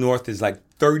 magnetic north is like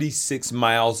 36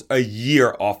 miles a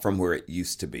year off from where it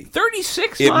used to be.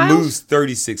 36 It miles? moves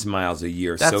 36 miles a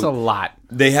year. That's so a lot.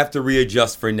 They have to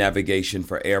readjust for navigation,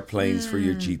 for airplanes, for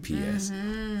your GPS.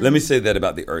 Let me say that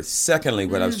about the Earth. Secondly,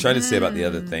 what I was trying to say about the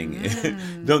other thing,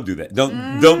 don't do that.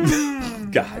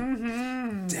 Don't.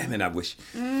 God damn it! I wish.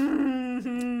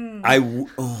 I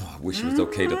wish it was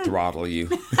okay to throttle you.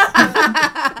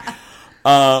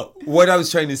 What I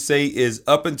was trying to say is,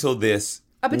 up until this.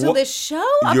 Up until this show?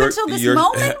 Up until this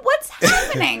moment? What's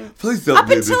happening? Please don't Up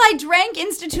do until this. I drank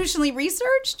institutionally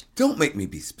researched? Don't make me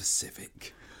be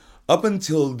specific. Up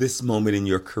until this moment in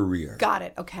your career. Got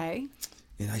it. Okay.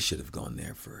 And I should have gone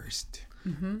there first.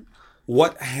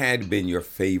 what had been your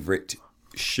favorite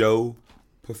show,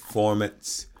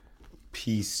 performance,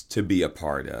 piece to be a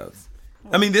part of?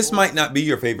 I mean, this might not be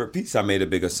your favorite piece. I made a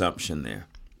big assumption there.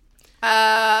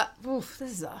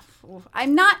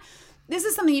 This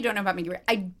is something you don't know about me.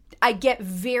 I get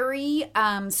very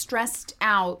stressed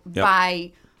out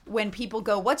by when people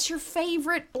go, what's your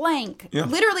favorite blank? Yeah.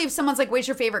 Literally, if someone's like, what's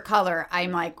your favorite color?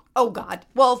 I'm like, oh God.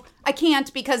 Well, I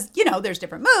can't because, there's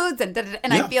different moods and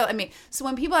I feel, so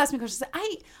when people ask me questions,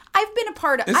 I've been a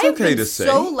part of, I've been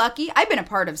so lucky. I've been a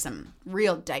part of some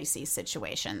real dicey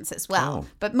situations as well.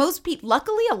 Oh. But most people,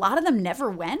 luckily, a lot of them never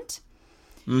went.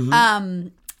 Mm-hmm.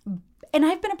 And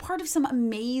I've been a part of some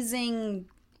amazing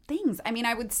things. I mean,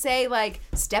 I would say like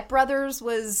Step Brothers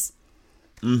was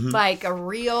like a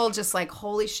real, just like,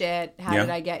 holy shit, how did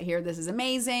I get here? This is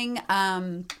amazing.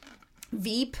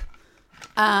 Veep.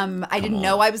 I didn't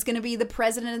know I was going to be the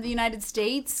president of the United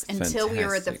States until we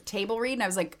were at the table read, and I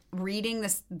was like reading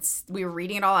this. We were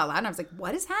reading it all out loud, and I was like,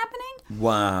 "What is happening?"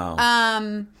 Wow.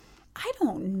 I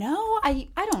don't know. I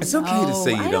don't know. It's okay to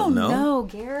say you don't know. I don't know,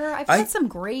 Gare. I've had some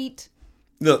great.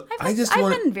 Look,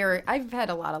 I've had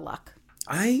a lot of luck.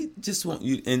 I just want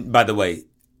you, and by the way,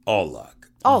 all luck.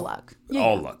 All luck. Yeah,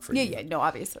 all luck for you. Yeah, no,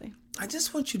 obviously. I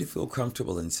just want you to feel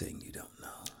comfortable in saying you don't know.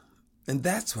 And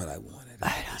that's what I wanted.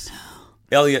 I don't know.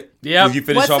 Elliot, would you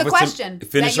finish What's off the with question?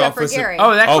 Finish off with Gary.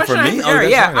 Oh, that question for me?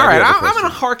 Gary. Yeah, all right. I'm going to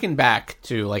harken back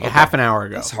to like a half an hour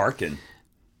ago. Let's harken.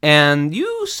 And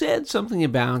you said something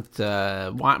about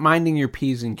minding your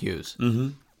P's and Q's. Mm-hmm.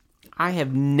 I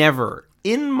have never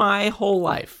in my whole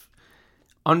life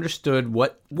understood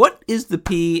what is the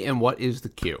P and what is the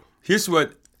Q. Here's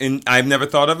what, and I've never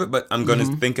thought of it, but I'm going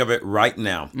to think of it right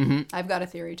now. Mm-hmm. I've got a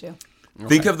theory too.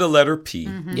 Think of the letter P.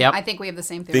 Mm-hmm. Yep. I think we have the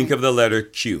same theory. Think of the letter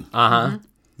Q. Uh-huh.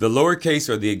 The lowercase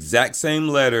are the exact same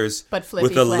letters, but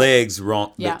with the legs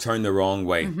wrong that turn the wrong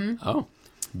way. Mm-hmm. Oh.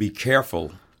 Be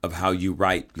careful of how you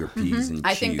write your P's and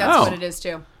Q's. I think that's what it is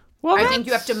too. Well, I think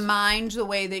you have to mind the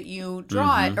way that you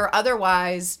draw it, or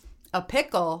otherwise a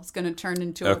pickle is going to turn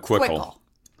into a quickle.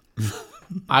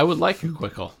 I would like a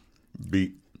quickle.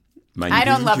 I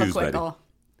don't love a quickle.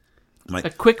 A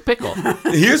quick pickle.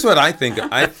 Here's what I think.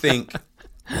 I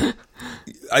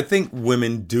think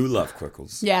women do love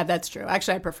quickles. Yeah, that's true.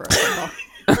 Actually, I prefer a quickle.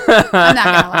 I'm not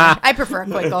gonna lie. I prefer a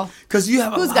quickle. Because you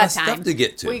have a lot of stuff to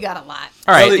get to. We got a lot.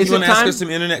 All right, you want to ask us some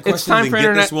internet questions? It's time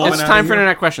for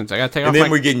internet questions. I got to take off. And then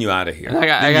we're getting you out of here. I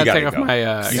got to take off my. I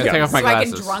got to take off my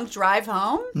glasses. So I can drunk drive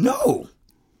home? No.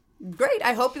 Great.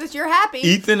 I hope that you're happy.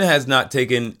 Ethan has not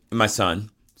taken, my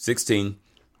son, 16,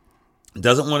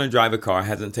 doesn't want to drive a car,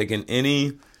 hasn't taken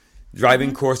any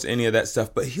driving course, any of that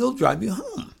stuff, but he'll drive you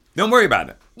home. Don't worry about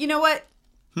it. You know what?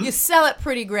 You sell it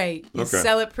pretty great.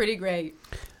 Sell it pretty great.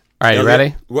 All right, you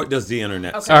ready? What does the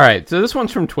internet say? All right, so this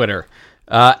one's from Twitter.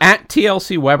 At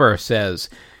TLC Weber says,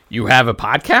 you have a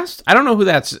podcast? I don't know who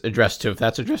that's addressed to. If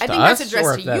that's addressed to us. I think that's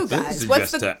addressed to you guys.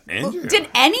 What's to Andrew. Did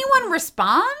anyone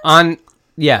respond?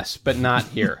 Yes, but not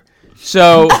here.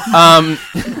 So,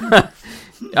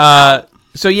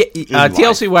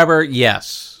 TLC Weber,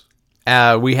 yes.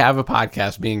 We have a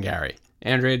podcast, me and Gary.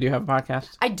 Andrea, do you have a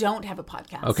podcast? I don't have a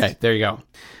podcast. Okay, there you go.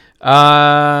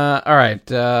 All right.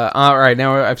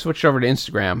 Now I've switched over to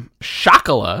Instagram.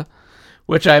 Shakala,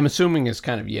 which I'm assuming is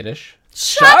kind of Yiddish.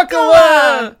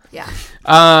 Shakala! Yeah.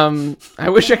 I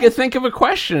wish I could think of a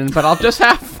question, but I'll just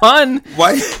have fun.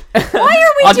 Why are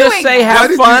we I'll just say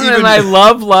have fun, and I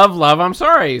love. I'm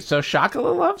sorry. So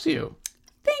Shakala loves you.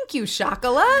 Thank you,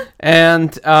 Shakala.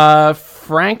 And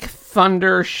Frank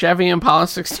Thunder Chevy Impala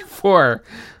 64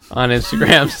 on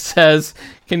Instagram says,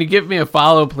 "Can you give me a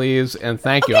follow, please? And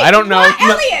thank you." I don't know.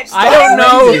 Elliot, I don't know.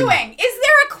 What are you doing? Is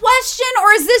there a question,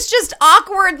 or is this just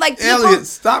awkward? Like people... Elliot,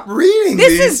 stop reading.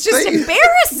 This is just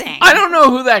embarrassing. I don't know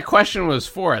who that question was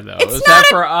for, though. Is that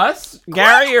for us,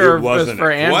 Gary, or was it for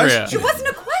Andrea? It wasn't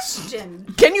a question.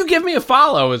 Can you give me a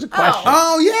follow? As a question.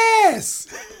 Oh yes.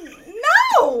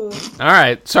 No. All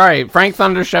right. Sorry, Frank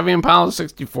Thunder Chevy Impala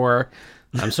 64.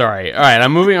 I'm sorry. All right,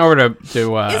 I'm moving over to is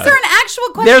there an actual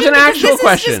question? There's an actual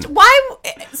question. Why?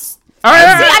 All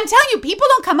right. I'm telling you, people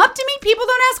don't come up to me. People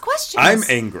don't ask questions. I'm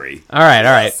angry. All right.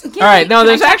 Gary, all right. No,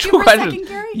 there's actual questions.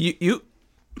 You.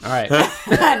 All right. No,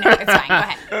 it's fine. Go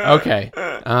ahead. Okay.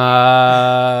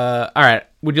 All right.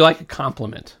 Would you like a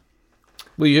compliment?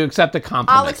 Will you accept a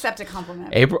compliment? I'll accept a compliment.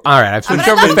 April. All right. I've switched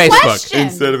over to Facebook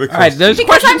instead of a question. All right. There's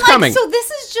questions coming. So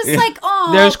this is just like,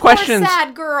 there's questions. Poor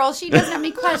sad girl. She doesn't have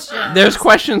any questions. There's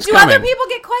questions Do coming. Do other people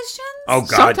get questions? Oh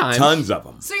God, sometimes. Tons of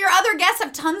them. So your other guests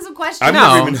have tons of questions? I've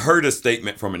never even heard a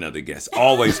statement from another guest.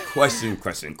 Always question.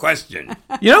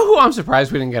 You know who I'm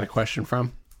surprised we didn't get a question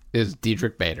from? Is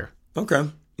Diedrich Bader. Okay.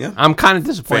 Yeah. I'm kind of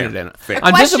disappointed in it.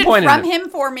 I'm question disappointed from him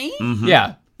for me. Mm-hmm.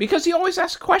 Yeah. Because he always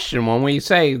asks a question when we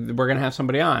say we're going to have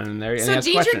somebody on. And So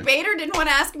Diedrich Bader didn't want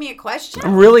to ask me a question?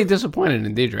 I'm really disappointed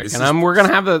in Diedrich. We're going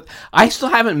to have I still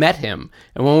haven't met him.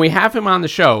 And when we have him on the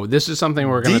show, this is something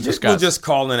we're going to discuss. Will just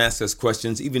call and ask us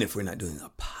questions, even if we're not doing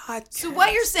a podcast. So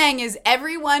what you're saying is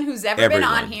everyone who's ever been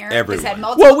on here has had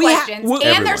multiple questions.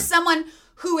 And there's someone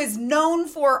who is known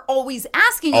for always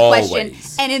asking a question.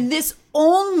 And in this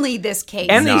case,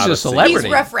 and he's a celebrity.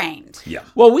 He's refrained. Yeah.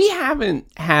 Well, we haven't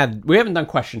done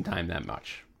question time that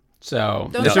much. So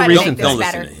there's a recent thing. Don't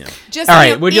listen to him. Just all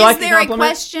right. Would you like a compliment? A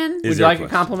question? Would you like a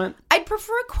compliment? I'd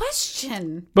prefer a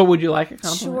question. But would you like a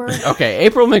compliment? Sure. Okay.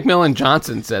 April McMillan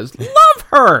Johnson says, "Love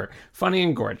her, funny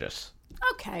and gorgeous."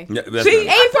 Okay. Yeah, see,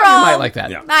 April, you might like that.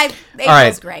 Yeah.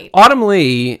 April's great. Autumn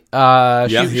Lee,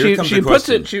 she puts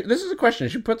it. This is a question.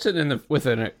 She puts it with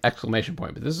an exclamation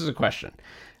point. But this is a question.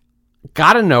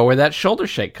 Gotta know where that shoulder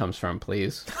shake comes from,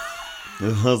 please.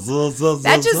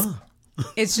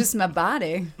 It's just my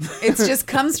body. It just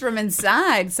comes from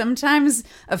inside. Sometimes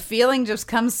a feeling just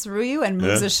comes through you and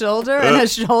moves a shoulder and a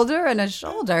shoulder and a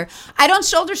shoulder. I don't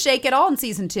shoulder shake at all in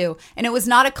season 2, and it was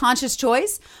not a conscious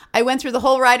choice. I went through the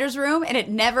whole writer's room, and it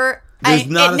never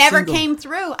came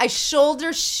through. I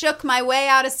shoulder shook my way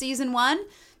out of season 1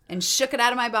 and shook it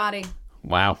out of my body.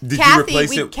 Wow. Did you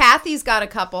replace it? Kathy's got a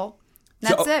couple.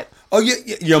 That's it. Oh, yeah,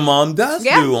 your mom does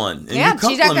do one. And yeah,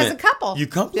 she has a couple. You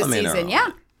compliment this season, her.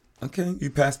 Yeah. Okay, you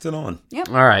passed it on. Yep.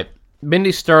 All right.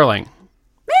 Mindy Sterling.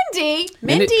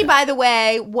 Mindy, by the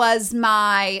way, was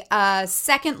my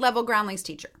second level Groundlings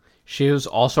teacher. She was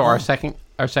also our second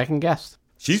guest.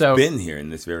 She's been here in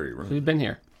this very room. She's been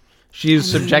here. She's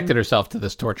subjected herself to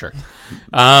this torture.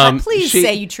 Please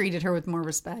say you treated her with more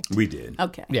respect. We did.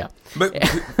 Okay. Yeah. But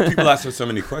people asked her so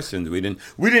many questions. We didn't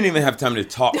even have time to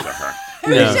talk to her.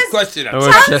 No. Question.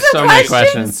 Many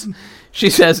questions. She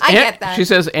says, I get that. She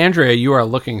says, Andrea, you are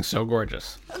looking so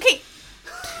gorgeous. Okay.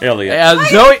 Elliot.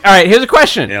 Zoe, all right, here's a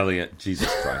question. Elliot,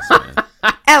 Jesus Christ, man.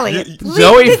 Elliot.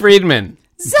 Zoe Friedman.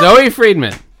 Zoe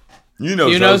Friedman. You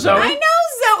know Zoe. I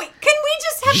know Zoe. Can we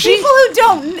just have people who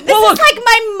don't? This is like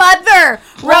my mother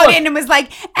wrote in and was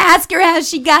like, ask her how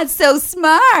she got so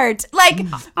smart. Like,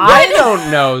 I don't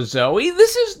know Zoe.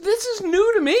 This is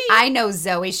new to me. I know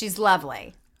Zoe. She's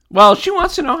lovely. Well, she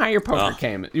wants to know how your poker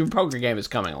game is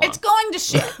coming along. It's going to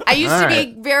shit. I used to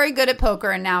be very good at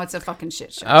poker, and now it's a fucking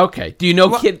shit show. Okay. Do you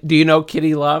know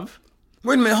Kitty Love?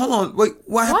 Wait a minute. Hold on. Wait.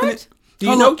 What happened? Do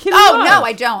you know Kitty Love? Oh no,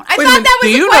 I don't. I thought that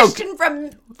was a question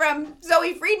from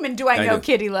Zoe Friedman. Do I know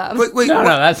Kitty Love? Wait. No,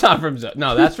 that's not from Zoe.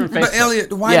 No, that's from Facebook. But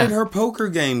Elliot, why did her poker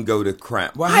game go to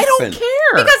crap? I don't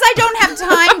care. Because I don't have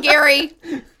time, Gary.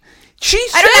 She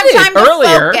said I don't have time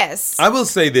earlier. To focus. I will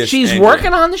say this. She's Andrea.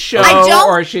 working on the show,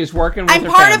 or she's working with I'm her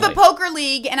part family. of a poker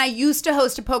league, and I used to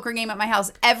host a poker game at my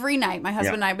house every night. My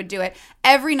husband and I would do it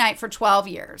every night for 12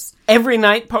 years. Every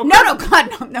night poker?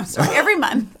 No, sorry. Every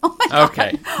month. Oh, my God.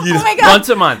 Okay. Oh, my God. Once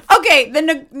a month. Okay,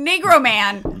 the Negro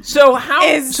Man So how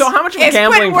much of a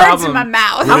gambling words problem? in my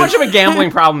mouth. How much of a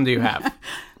gambling problem do you have?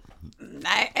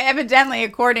 Evidently,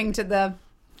 according to the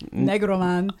Negro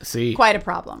Man. See. Quite a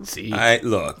problem. See.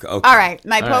 Look. Okay. All right.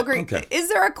 My poker. Okay. Is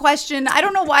there a question? I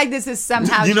don't know why this is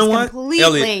somehow you know what?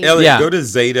 Completely. Elliot, go to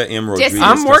Zeta M. Rodriguez.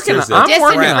 I'm working on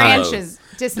it.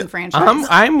 Disenfranchised.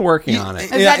 I'm working on it.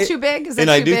 Is that too big? Is that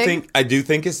too big? I do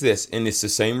think it's this, and it's the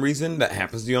same reason that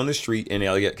happens to you on the street, and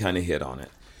Elliot kind of hit on it.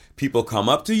 People come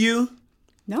up to you.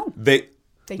 No. They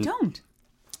don't.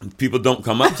 People don't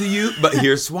come up to you, but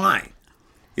here's why.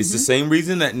 It's the same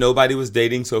reason that nobody was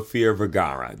dating Sofia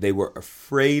Vergara. They were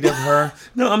afraid of her.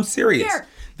 No, I'm serious. Here.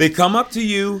 They come up to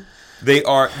you. They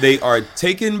are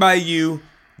taken by you.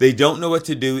 They don't know what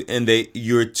to do, and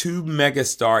you're too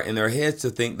megastar in their heads to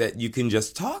think that you can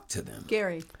just talk to them.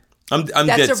 Gary, I'm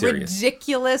dead serious.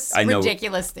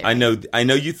 Ridiculous theory. I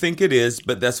know you think it is,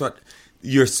 but that's what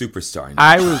you're a superstar.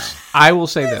 I will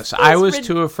say this. I was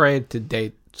too afraid to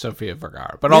date Sofia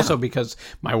Vergara, but also because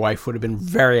my wife would have been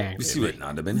very angry. She would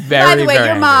not have been. By the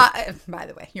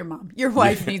way, your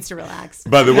wife needs to relax.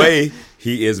 By the way,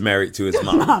 he is married to his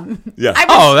mom. Yeah.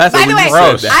 That's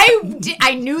gross.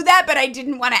 I knew that, but I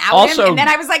didn't want to out him, and then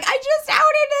I was like, I just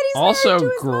outed that he's also married to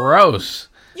his gross.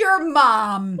 Mom. Your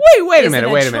mom. Wait a minute.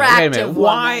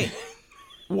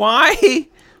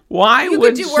 Why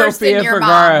would Sofia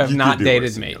Vergara have not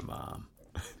dated me?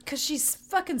 Because she's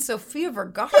fucking Sofia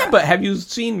Vergara. Yeah, but have you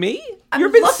seen me? I'm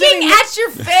looking at your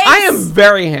face. I am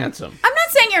very handsome. I'm not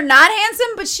saying you're not handsome,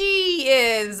 but she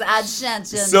is. All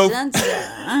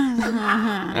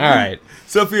right.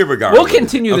 Sofia Vergara. We'll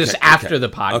continue this after the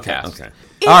podcast. Okay.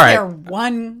 Is there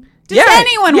one Does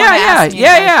anyone want to ask me a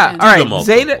question?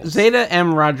 All right, Zeta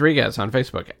M. Rodriguez on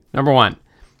Facebook. Number 1.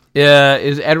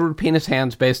 Is Edward Penis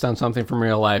Hands based on something from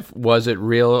real life? Was it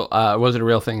real? Was it a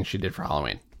real thing she did for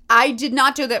Halloween? I did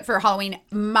not do that for Halloween.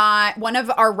 One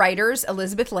of our writers,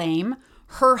 Elizabeth Lame,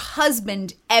 her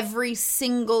husband every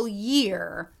single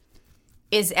year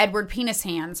is Edward Penis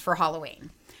Hands for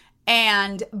Halloween.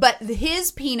 But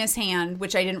his penis hand,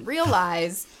 which I didn't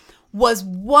realize, was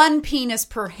 1 penis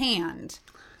per hand.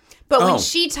 But when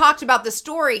she talked about the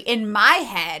story, in my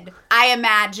head, I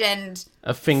imagined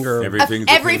a finger.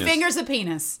 Every finger's a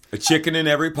penis. A chicken in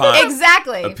every pot.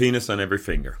 Exactly. A penis on every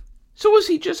finger. So was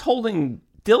he just holding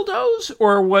dildos,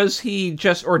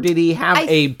 or did he have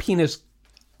a penis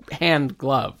hand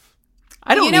glove?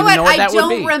 I don't even know what that would be. I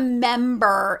don't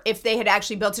remember if they had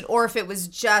actually built it or if it was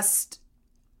just.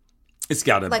 It's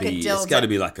got to be. It's got to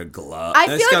be like a glove. I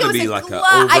feel like it was a glove.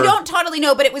 I don't totally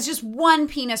know, but it was just 1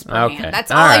 penis per hand. That's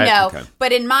all I know. Okay.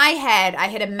 But in my head, I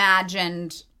had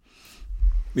imagined.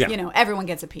 Yeah. Everyone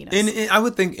gets a penis. And I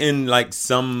would think in like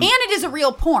some. And it is a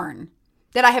real porn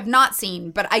that I have not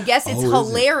seen, but I guess it's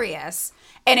hilarious.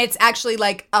 And it's actually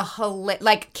like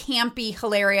campy,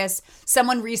 hilarious.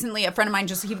 Someone recently, a friend of mine,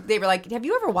 they were like, "Have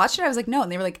you ever watched it?" I was like, "No,"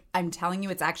 and they were like, "I'm telling you,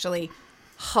 it's actually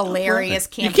hilarious,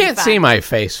 campy." You can't see my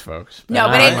face, folks. No,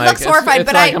 but it looks horrified.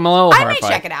 But I'm a little horrified. I may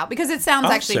check it out because it sounds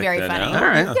actually very funny. All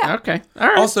right, yeah. Okay, all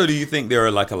right. Also, do you think there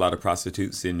are like a lot of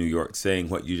prostitutes in New York saying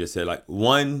what you just said, like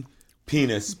 1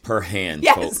 penis per hand,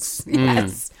 folks?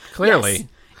 Yes, clearly. Yes.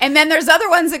 And then there's other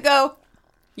ones that go,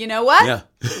 you know what? Yeah.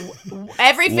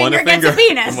 Every finger gets a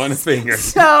penis. 1 finger.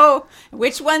 So,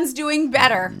 which one's doing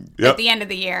better at the end of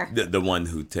the year? The one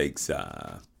who takes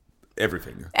every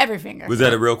finger. Every finger. Was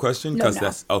that a real question? No.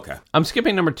 That's okay. I'm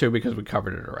skipping number 2 because we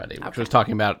covered it already, which was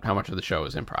talking about how much of the show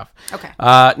is improv. Okay.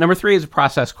 Number 3 is a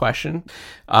process question.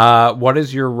 What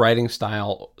is your writing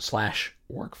style /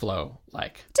 workflow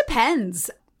like? Depends.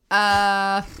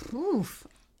 I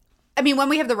mean, when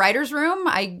we have the writer's room,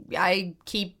 I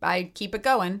keep it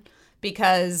going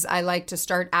because I like to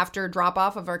start after drop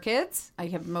off of our kids. I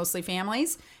have mostly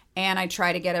families, and I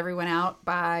try to get everyone out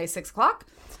by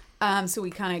 6:00. So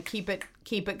we kind of keep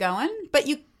it going. But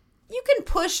you can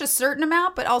push a certain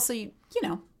amount, but also you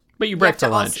know. But you break for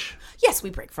lunch. Yes,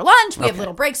 we break for lunch. We have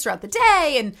little breaks throughout the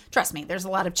day, and trust me, there's a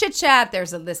lot of chit chat.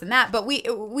 There's a this and that, but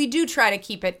we do try to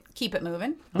keep it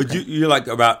moving. But you're like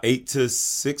about 8 to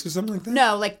 6 or something like that.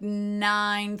 No, like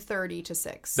 9:30 to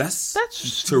 6. That's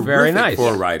terrific very nice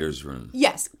for a writer's room.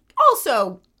 Yes.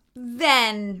 Also,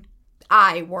 then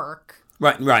I work.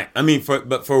 Right. I mean, for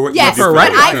what yes, you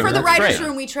do for the writer's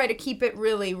room, we try to keep it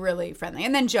really, really friendly,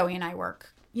 and then Joey and I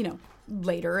work,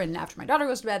 later, and after my daughter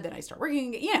goes to bed, then I start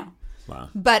working, Wow.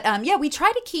 But we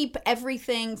try to keep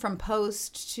everything from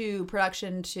post to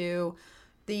production to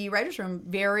the writer's room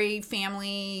very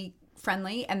family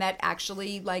friendly, and that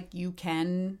actually you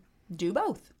can do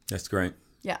both. That's great.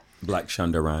 Yeah. Black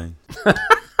Shonda Rhimes.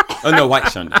 Oh no, White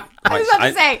Shonda. I was about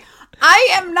to say, I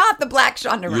am not the Black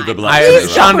Shonda Rhimes. You're the Black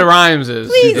Shonda Rhimes is.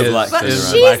 Please, the Black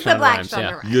Shonda she's Rhimes. the Black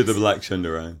Shonda Rhimes. You're the Black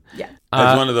Shonda Rhimes. Yeah.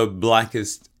 As one of the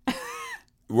blackest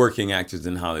working actors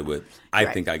in Hollywood, I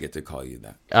think I get to call you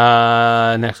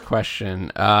that. Next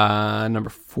question. Number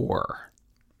 4.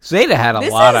 Zeta had a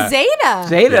lot of. Zeta.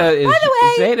 Zeta is. By the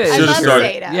way, Zeta I love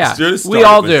Zeta. Yeah, we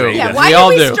all do. Yeah, why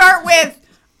did we start with?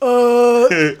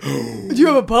 Do you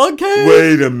have a podcast?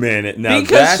 Wait a minute. Now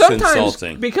that's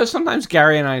insulting. Because sometimes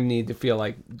Gary and I need to feel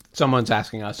like someone's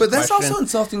asking us. But that's also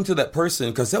insulting to that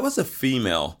person because that was a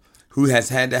female who has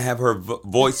had to have her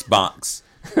voice box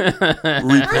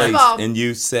replaced, and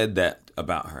you said that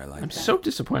about her like that. I'm so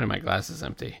disappointed my glass is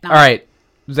empty. No. All right.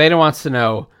 Zeta wants to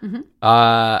know,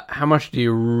 how much do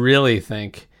you really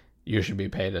think you should be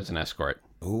paid as an escort?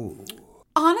 Ooh.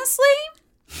 Honestly,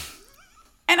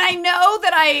 and I know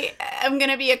that I am going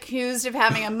to be accused of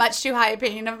having a much too high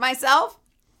opinion of myself.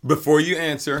 Before you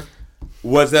answer,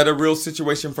 was that a real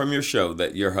situation from your show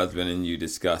that your husband and you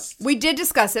discussed? We did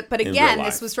discuss it, but again,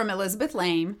 this was from Elizabeth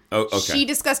Lame. Oh, okay. She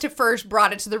discussed it first,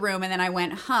 brought it to the room, and then I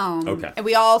went home. Okay. And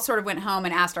we all sort of went home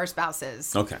and asked our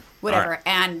spouses. Okay. Whatever. Right.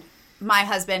 And my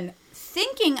husband,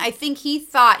 I think he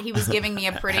thought he was giving me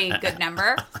a pretty good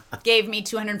number, gave me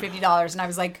 $250, and I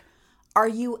was like, are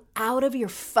you out of your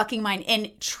fucking mind?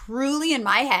 And truly in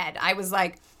my head, I was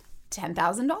like,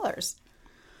 $10,000.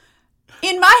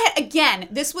 In my head, again,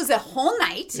 this was a whole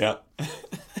night. Yeah.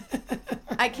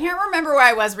 I can't remember where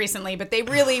I was recently, but they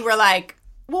really were like,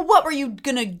 well, what were you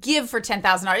going to give for $10,000?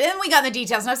 And then we got in the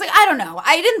details, and I was like, I don't know.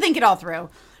 I didn't think it all through.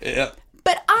 Yeah.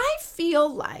 But I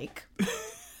feel like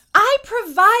I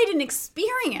provide an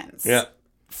experience. Yeah.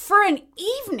 for an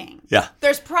evening. Yeah.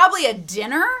 There's probably a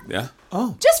dinner. Yeah.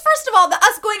 Oh. Just first of all,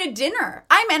 us going to dinner.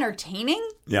 I'm entertaining.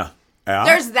 Yeah.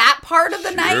 There's that part of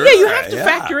the night. Yeah, you have to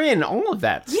factor in all of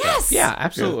that stuff. Yes. Yeah,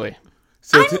 absolutely.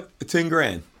 So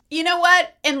 $10,000. You know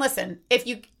what? And listen, if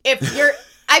you're,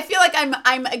 I feel like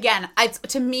I'm again,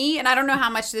 to me, and I don't know how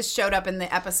much this showed up in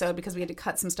the episode because we had to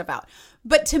cut some stuff out,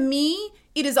 but to me,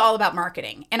 it is all about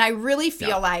marketing. And I really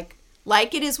feel like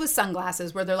it is with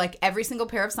sunglasses, where they're like, every single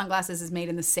pair of sunglasses is made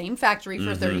in the same factory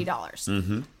for $30.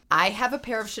 Mm-hmm. I have a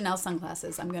pair of Chanel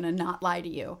sunglasses, I'm going to not lie to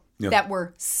you, that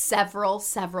were several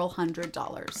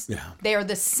 $100s. Yeah. They are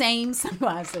the same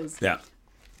sunglasses. Yeah.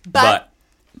 But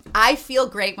I feel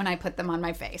great when I put them on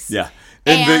my face. Yeah.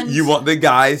 And you want the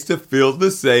guys to feel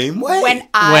the same way.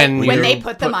 When they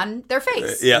put them on their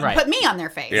face. Yeah. Right. Put me on their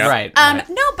face. Yeah. Right.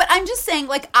 No, but I'm just saying,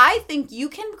 like, I think you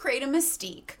can create a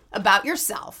mystique about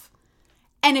yourself.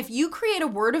 And if you create a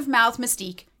word of mouth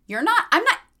mystique, I'm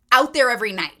not out there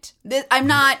every night. I'm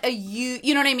not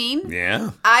you know what I mean?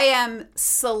 Yeah. I am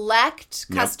select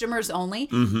customers only.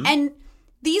 Mm-hmm. And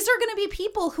these are going to be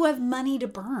people who have money to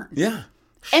burn. Yeah.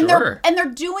 And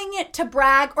they're doing it to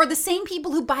brag, or the same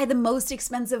people who buy the most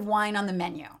expensive wine on the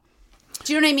menu.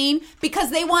 Do you know what I mean? Because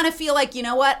they want to feel like, you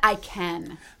know what? I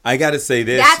can. I got to say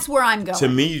this. That's where I'm going. To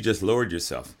me, you just lowered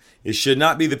yourself. It should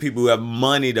not be the people who have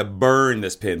money to burn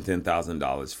that's paying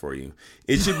 $10,000 for you.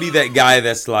 It should be that guy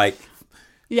that's like,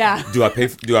 yeah. Do I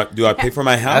pay for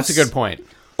my house? That's a good point.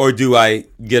 Or do I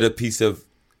get a piece of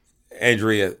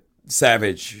Andrea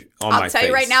Savage on my face? I'll tell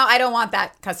you right now, I don't want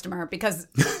that customer, because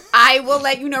I will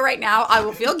let you know right now, I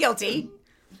will feel guilty.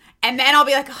 And then I'll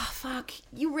be like, oh, fuck,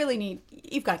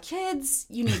 you've got kids,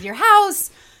 you need your house,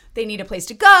 they need a place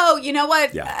to go. You know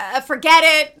what? Yeah. Forget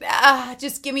it.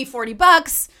 Just give me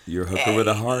 $40. You're a hooker with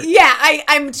a heart. Yeah,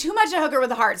 I'm too much a hooker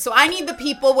with a heart. So I need the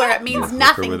people where it means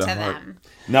nothing to them.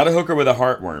 Not a hooker with a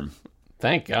heartworm.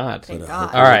 Thank God. Thank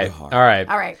God. All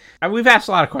right. We've asked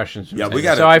a lot of questions. Yeah, we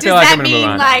got it. So I feel like I'm going to move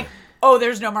on. Like, oh,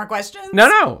 there's no more questions?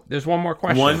 No. There's one more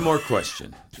question. One more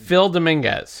question. Phil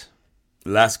Dominguez.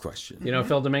 Last question. You know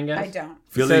Phil Dominguez? I don't.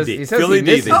 Philly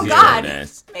D. Oh, God.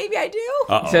 Maybe I do.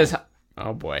 Uh-oh. He says,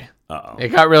 oh, boy. Uh-oh. It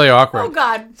got really awkward. Oh,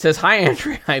 God. It says, hi,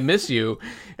 Andrea. I miss you.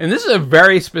 And this is a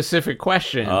very specific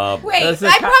question. Wait,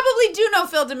 I probably do know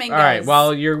Phil Dominguez. All right.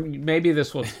 Well, maybe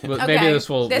this will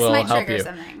might help trigger you.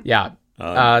 Something. Yeah.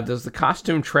 Does the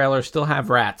costume trailer still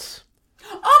have rats?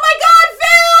 Oh my God, Phil!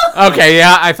 Okay,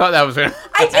 yeah, I thought that was it.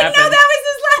 I didn't know that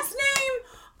was his last name.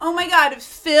 Oh my God,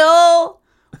 Phil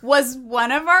was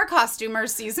one of our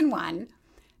costumers, season 1.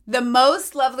 The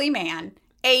most lovely man,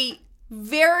 a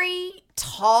very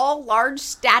tall,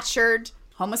 large-statured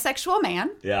homosexual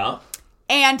man. Yeah.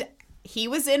 And he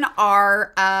was in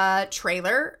our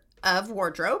trailer of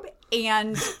wardrobe,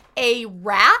 and a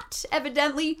rat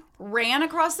evidently ran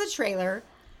across the trailer.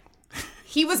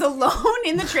 He was alone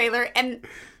in the trailer, and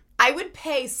I would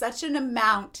pay such an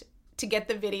amount to get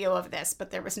the video of this,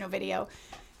 but there was no video.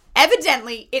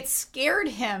 Evidently, it scared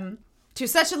him to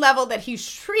such a level that he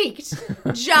shrieked,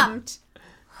 jumped,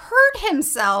 hurt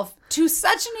himself to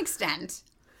such an extent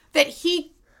that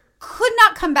he could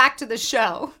not come back to the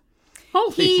show.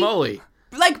 Holy moly.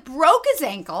 Like, broke his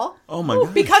ankle. Oh my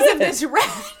God. Because of this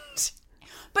rat.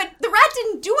 But the rat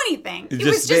didn't do anything. It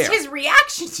was just his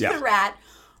reaction to the rat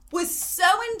was so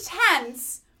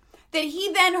intense that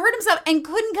he then hurt himself and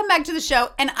couldn't come back to the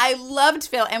show. And I loved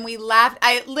Phil, and we laughed.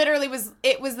 I literally and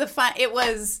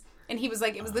he was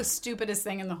like, it was the stupidest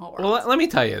thing in the whole world. Well, let me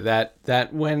tell you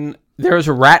that when there's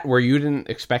a rat where you didn't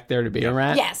expect there to be a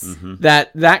rat, yes,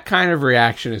 that kind of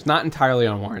reaction is not entirely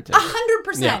unwarranted. 100%.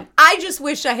 Yeah. I just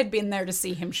wish I had been there to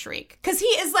see him shriek, because he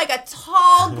is like a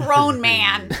tall, grown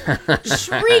man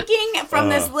shrieking from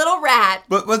this little rat.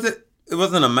 But it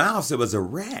wasn't a mouse, it was a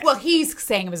rat. Well, he's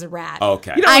saying it was a rat.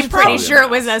 Okay. I'm pretty sure it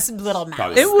was a little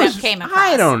mouse that came across.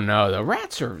 I don't know. The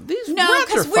rats are,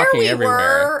 rats are fucking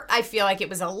everywhere. I feel like it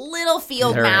was a little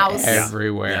field They're mouse.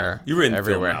 Everywhere. Yeah. You were in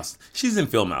Field Mouse. She's in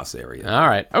Field Mouse area. All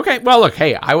right. Okay. Well, look,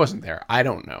 hey, I wasn't there. I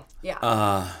don't know. Yeah.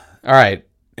 All right.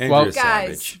 Andrea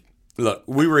Savage. Look,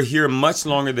 we were here much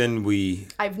longer than we...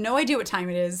 I have no idea what time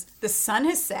it is. The sun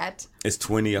has set. It's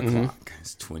 20 o'clock.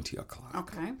 It's 20 o'clock.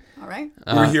 Okay. All right.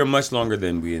 We were here much longer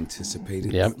than we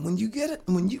anticipated. Yep. When you get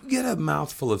a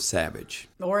mouthful of Savage...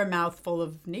 Or a mouthful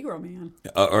of Negro Man.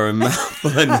 Or a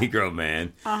mouthful of Negro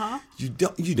Man. You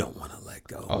don't want to let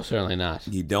go. Oh, certainly not.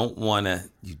 You don't want to.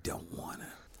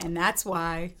 And that's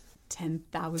why...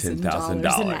 $10,000 a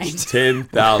night.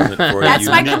 $10,000 for That's a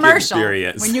my commercial.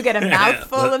 Experience. When you get a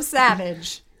mouthful of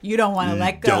Savage, you don't want to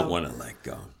let go. Don't want to let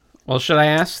go. Well, should I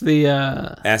ask the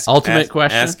ultimate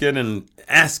question?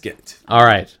 Ask it. All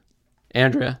right,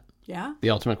 Andrea. Yeah? The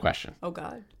ultimate question. Oh,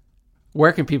 God.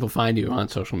 Where can people find you on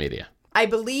social media? I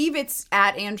believe it's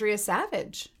at Andrea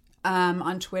Savage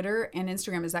on Twitter and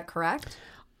Instagram. Is that correct?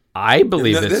 I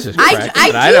believe this is correct.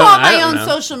 I do all my own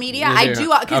social media. You I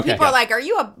do because okay. people are like, "Are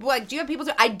you a like? Do you have people?"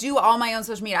 I do all my own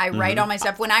social media. I write all my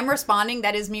stuff. When I'm responding,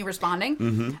 that is me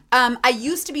responding. I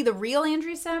used to be the real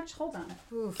Andrea Savage. Hold on.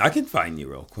 Oof. I can find you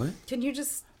real quick. Can you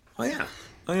just? Oh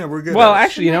yeah, we're good. Well,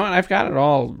 actually, you know what? I've got it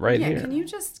all right here.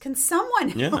 Can someone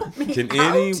help me Can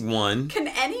out? anyone? Can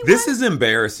anyone? This is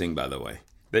embarrassing, by the way,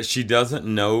 that she doesn't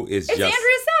know is It's just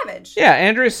Andrea Savage. Yeah,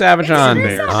 Andrea Savage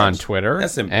Andrea on Twitter.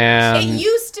 That's It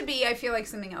used to be, I feel like,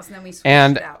 something else, and then we switched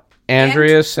it out.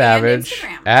 Andrea Savage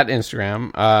and Instagram. at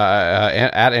Instagram.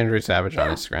 At Andrea Savage on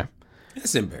Instagram.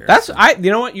 That's embarrassing.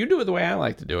 You know what? You do it the way I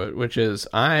like to do it, which is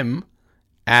I'm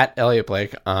at Elliot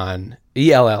Blake on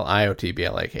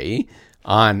ELLIOTBLAKE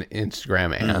on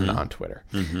Instagram and on Twitter.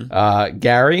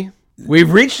 Gary,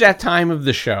 we've reached that time of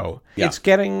the show. Yeah. It's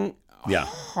getting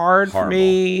hard for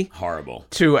me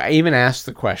to even ask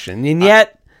the question, and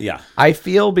yet I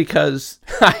feel because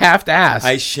I have to ask.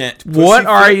 I shan't. What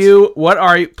are you?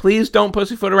 Please don't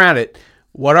pussyfoot around it.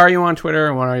 What are you on Twitter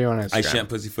and what are you on Instagram? I shan't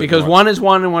pussyfoot because one is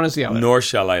one and one is the other. Nor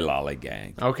shall I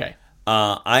lollygag. Okay.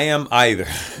 I am either.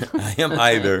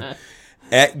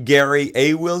 At Gary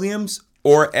A. Williams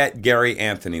or at Gary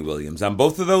Anthony Williams. I'm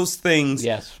both of those things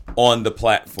on the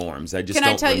platforms. I just Can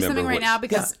don't I tell you remember something right which. now?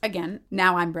 Because, again,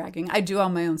 now I'm bragging. I do all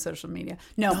my own social media.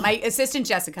 No, my assistant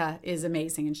Jessica is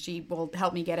amazing, and she will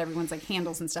help me get everyone's like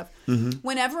handles and stuff.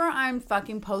 Whenever I'm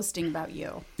fucking posting about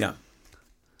you,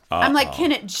 I'm like,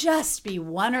 can it just be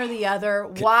one or the other?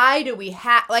 Why do we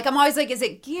have... Like, I'm always like, is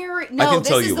it Gary? No,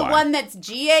 this is the one that's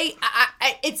GA.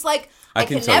 It's like... I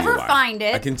can never find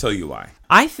it. I can tell you why.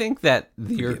 I think that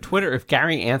your Twitter, if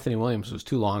Gary Anthony Williams was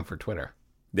too long for Twitter.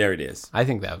 There it is. I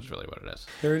think that was really what it is.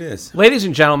 There it is. Ladies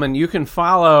and gentlemen, you can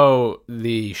follow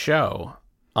the show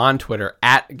on Twitter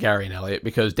at Gary and Elliot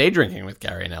because Day Drinking with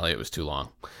Gary and Elliot was too long.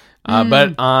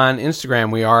 But on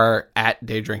Instagram, we are at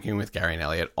Day Drinking with Gary and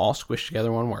Elliot, all squished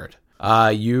together one word.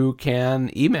 You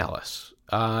can email us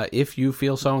if you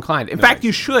feel so inclined. In fact,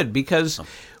 you should because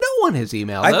no one has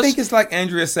emailed us. I think it's like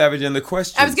Andrea Savage in the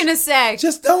questions. I was going to say.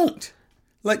 Just don't.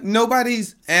 Like,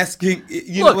 nobody's asking,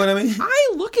 know what I mean?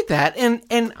 I look at that, and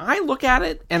I look at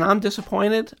it, and I'm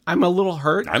disappointed. I'm a little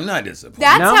hurt. I'm not disappointed.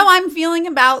 That's how I'm feeling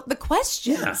about the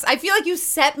questions. Yeah. I feel like you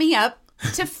set me up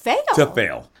to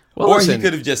fail. Well, or he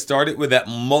could have just started with that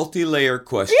multi-layer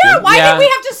question. Yeah, why did we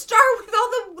have to start with all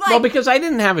the... Well, because I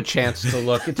didn't have a chance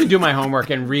to do my homework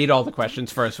and read all the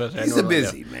questions first. He's a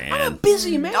busy man. I'm a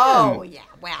busy man. Oh, yeah,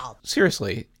 well.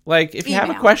 Seriously. Like, if you have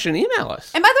a question, email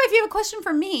us. And by the way, if you have a question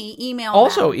for me, email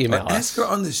also them. Email us. Ask her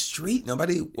on the street.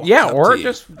 Nobody walks or up to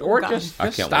just you. or just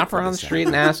stop her on the street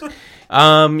and ask.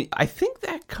 I think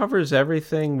that covers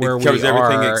everything where we are. It covers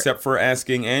everything except for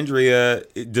asking Andrea,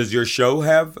 does your show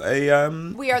have a...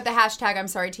 We are the hashtag I'm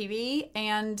Sorry TV,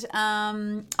 and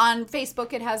on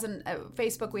Facebook it has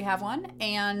Facebook we have one,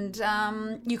 and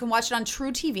you can watch it on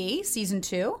True TV, Season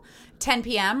 2, 10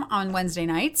 p.m. on Wednesday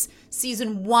nights.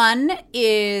 Season 1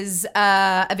 is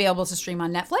available to stream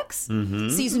on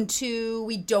Netflix. Season 2,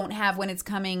 we don't have when it's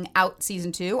coming out,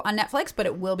 Season 2 on Netflix, but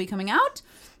it will be coming out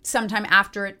sometime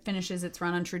after it finishes its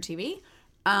run on True TV.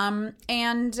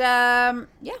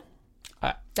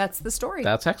 That's the story.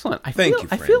 That's excellent. I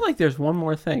feel like there's one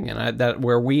more thing, and that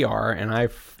where we are, and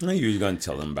you're going to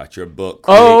tell them about your book.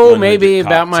 Maybe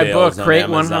about my book, Create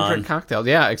 100 Cocktails.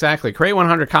 Yeah, exactly. Create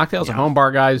 100 Cocktails, a home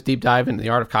bar guy's deep dive into the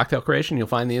art of cocktail creation. You'll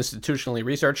find the institutionally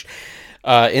researched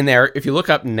in there. If you look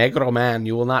up Negro Man,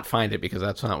 you will not find it because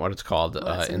that's not what it's called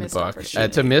in the book.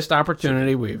 It's a missed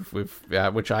opportunity.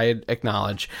 Which I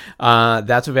acknowledge.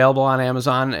 That's available on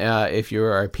Amazon. If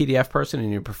you're a PDF person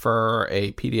and you prefer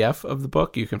a PDF of the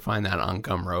book, you can find that on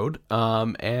Gumroad.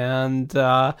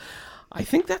 I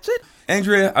think that's it.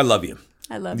 Andrea, I love you.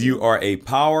 I love you. You are a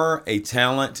power, a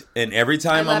talent, and every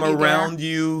time I'm around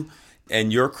you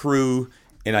and your crew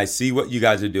and I see what you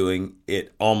guys are doing,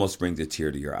 it almost brings a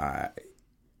tear to your eye.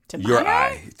 To your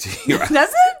eye?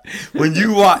 Does it? When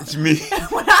you watch me.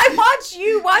 When I watch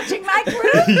you watching my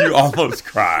crew? You almost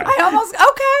cry.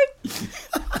 Okay.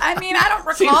 I mean, I don't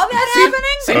recall that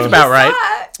happening. Seems about right.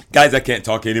 Guys, I can't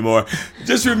talk anymore.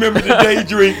 Just remember to day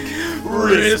drink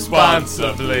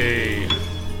responsibly.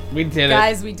 We did it.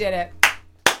 Guys, we did it.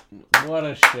 What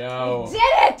a show. We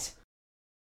did it.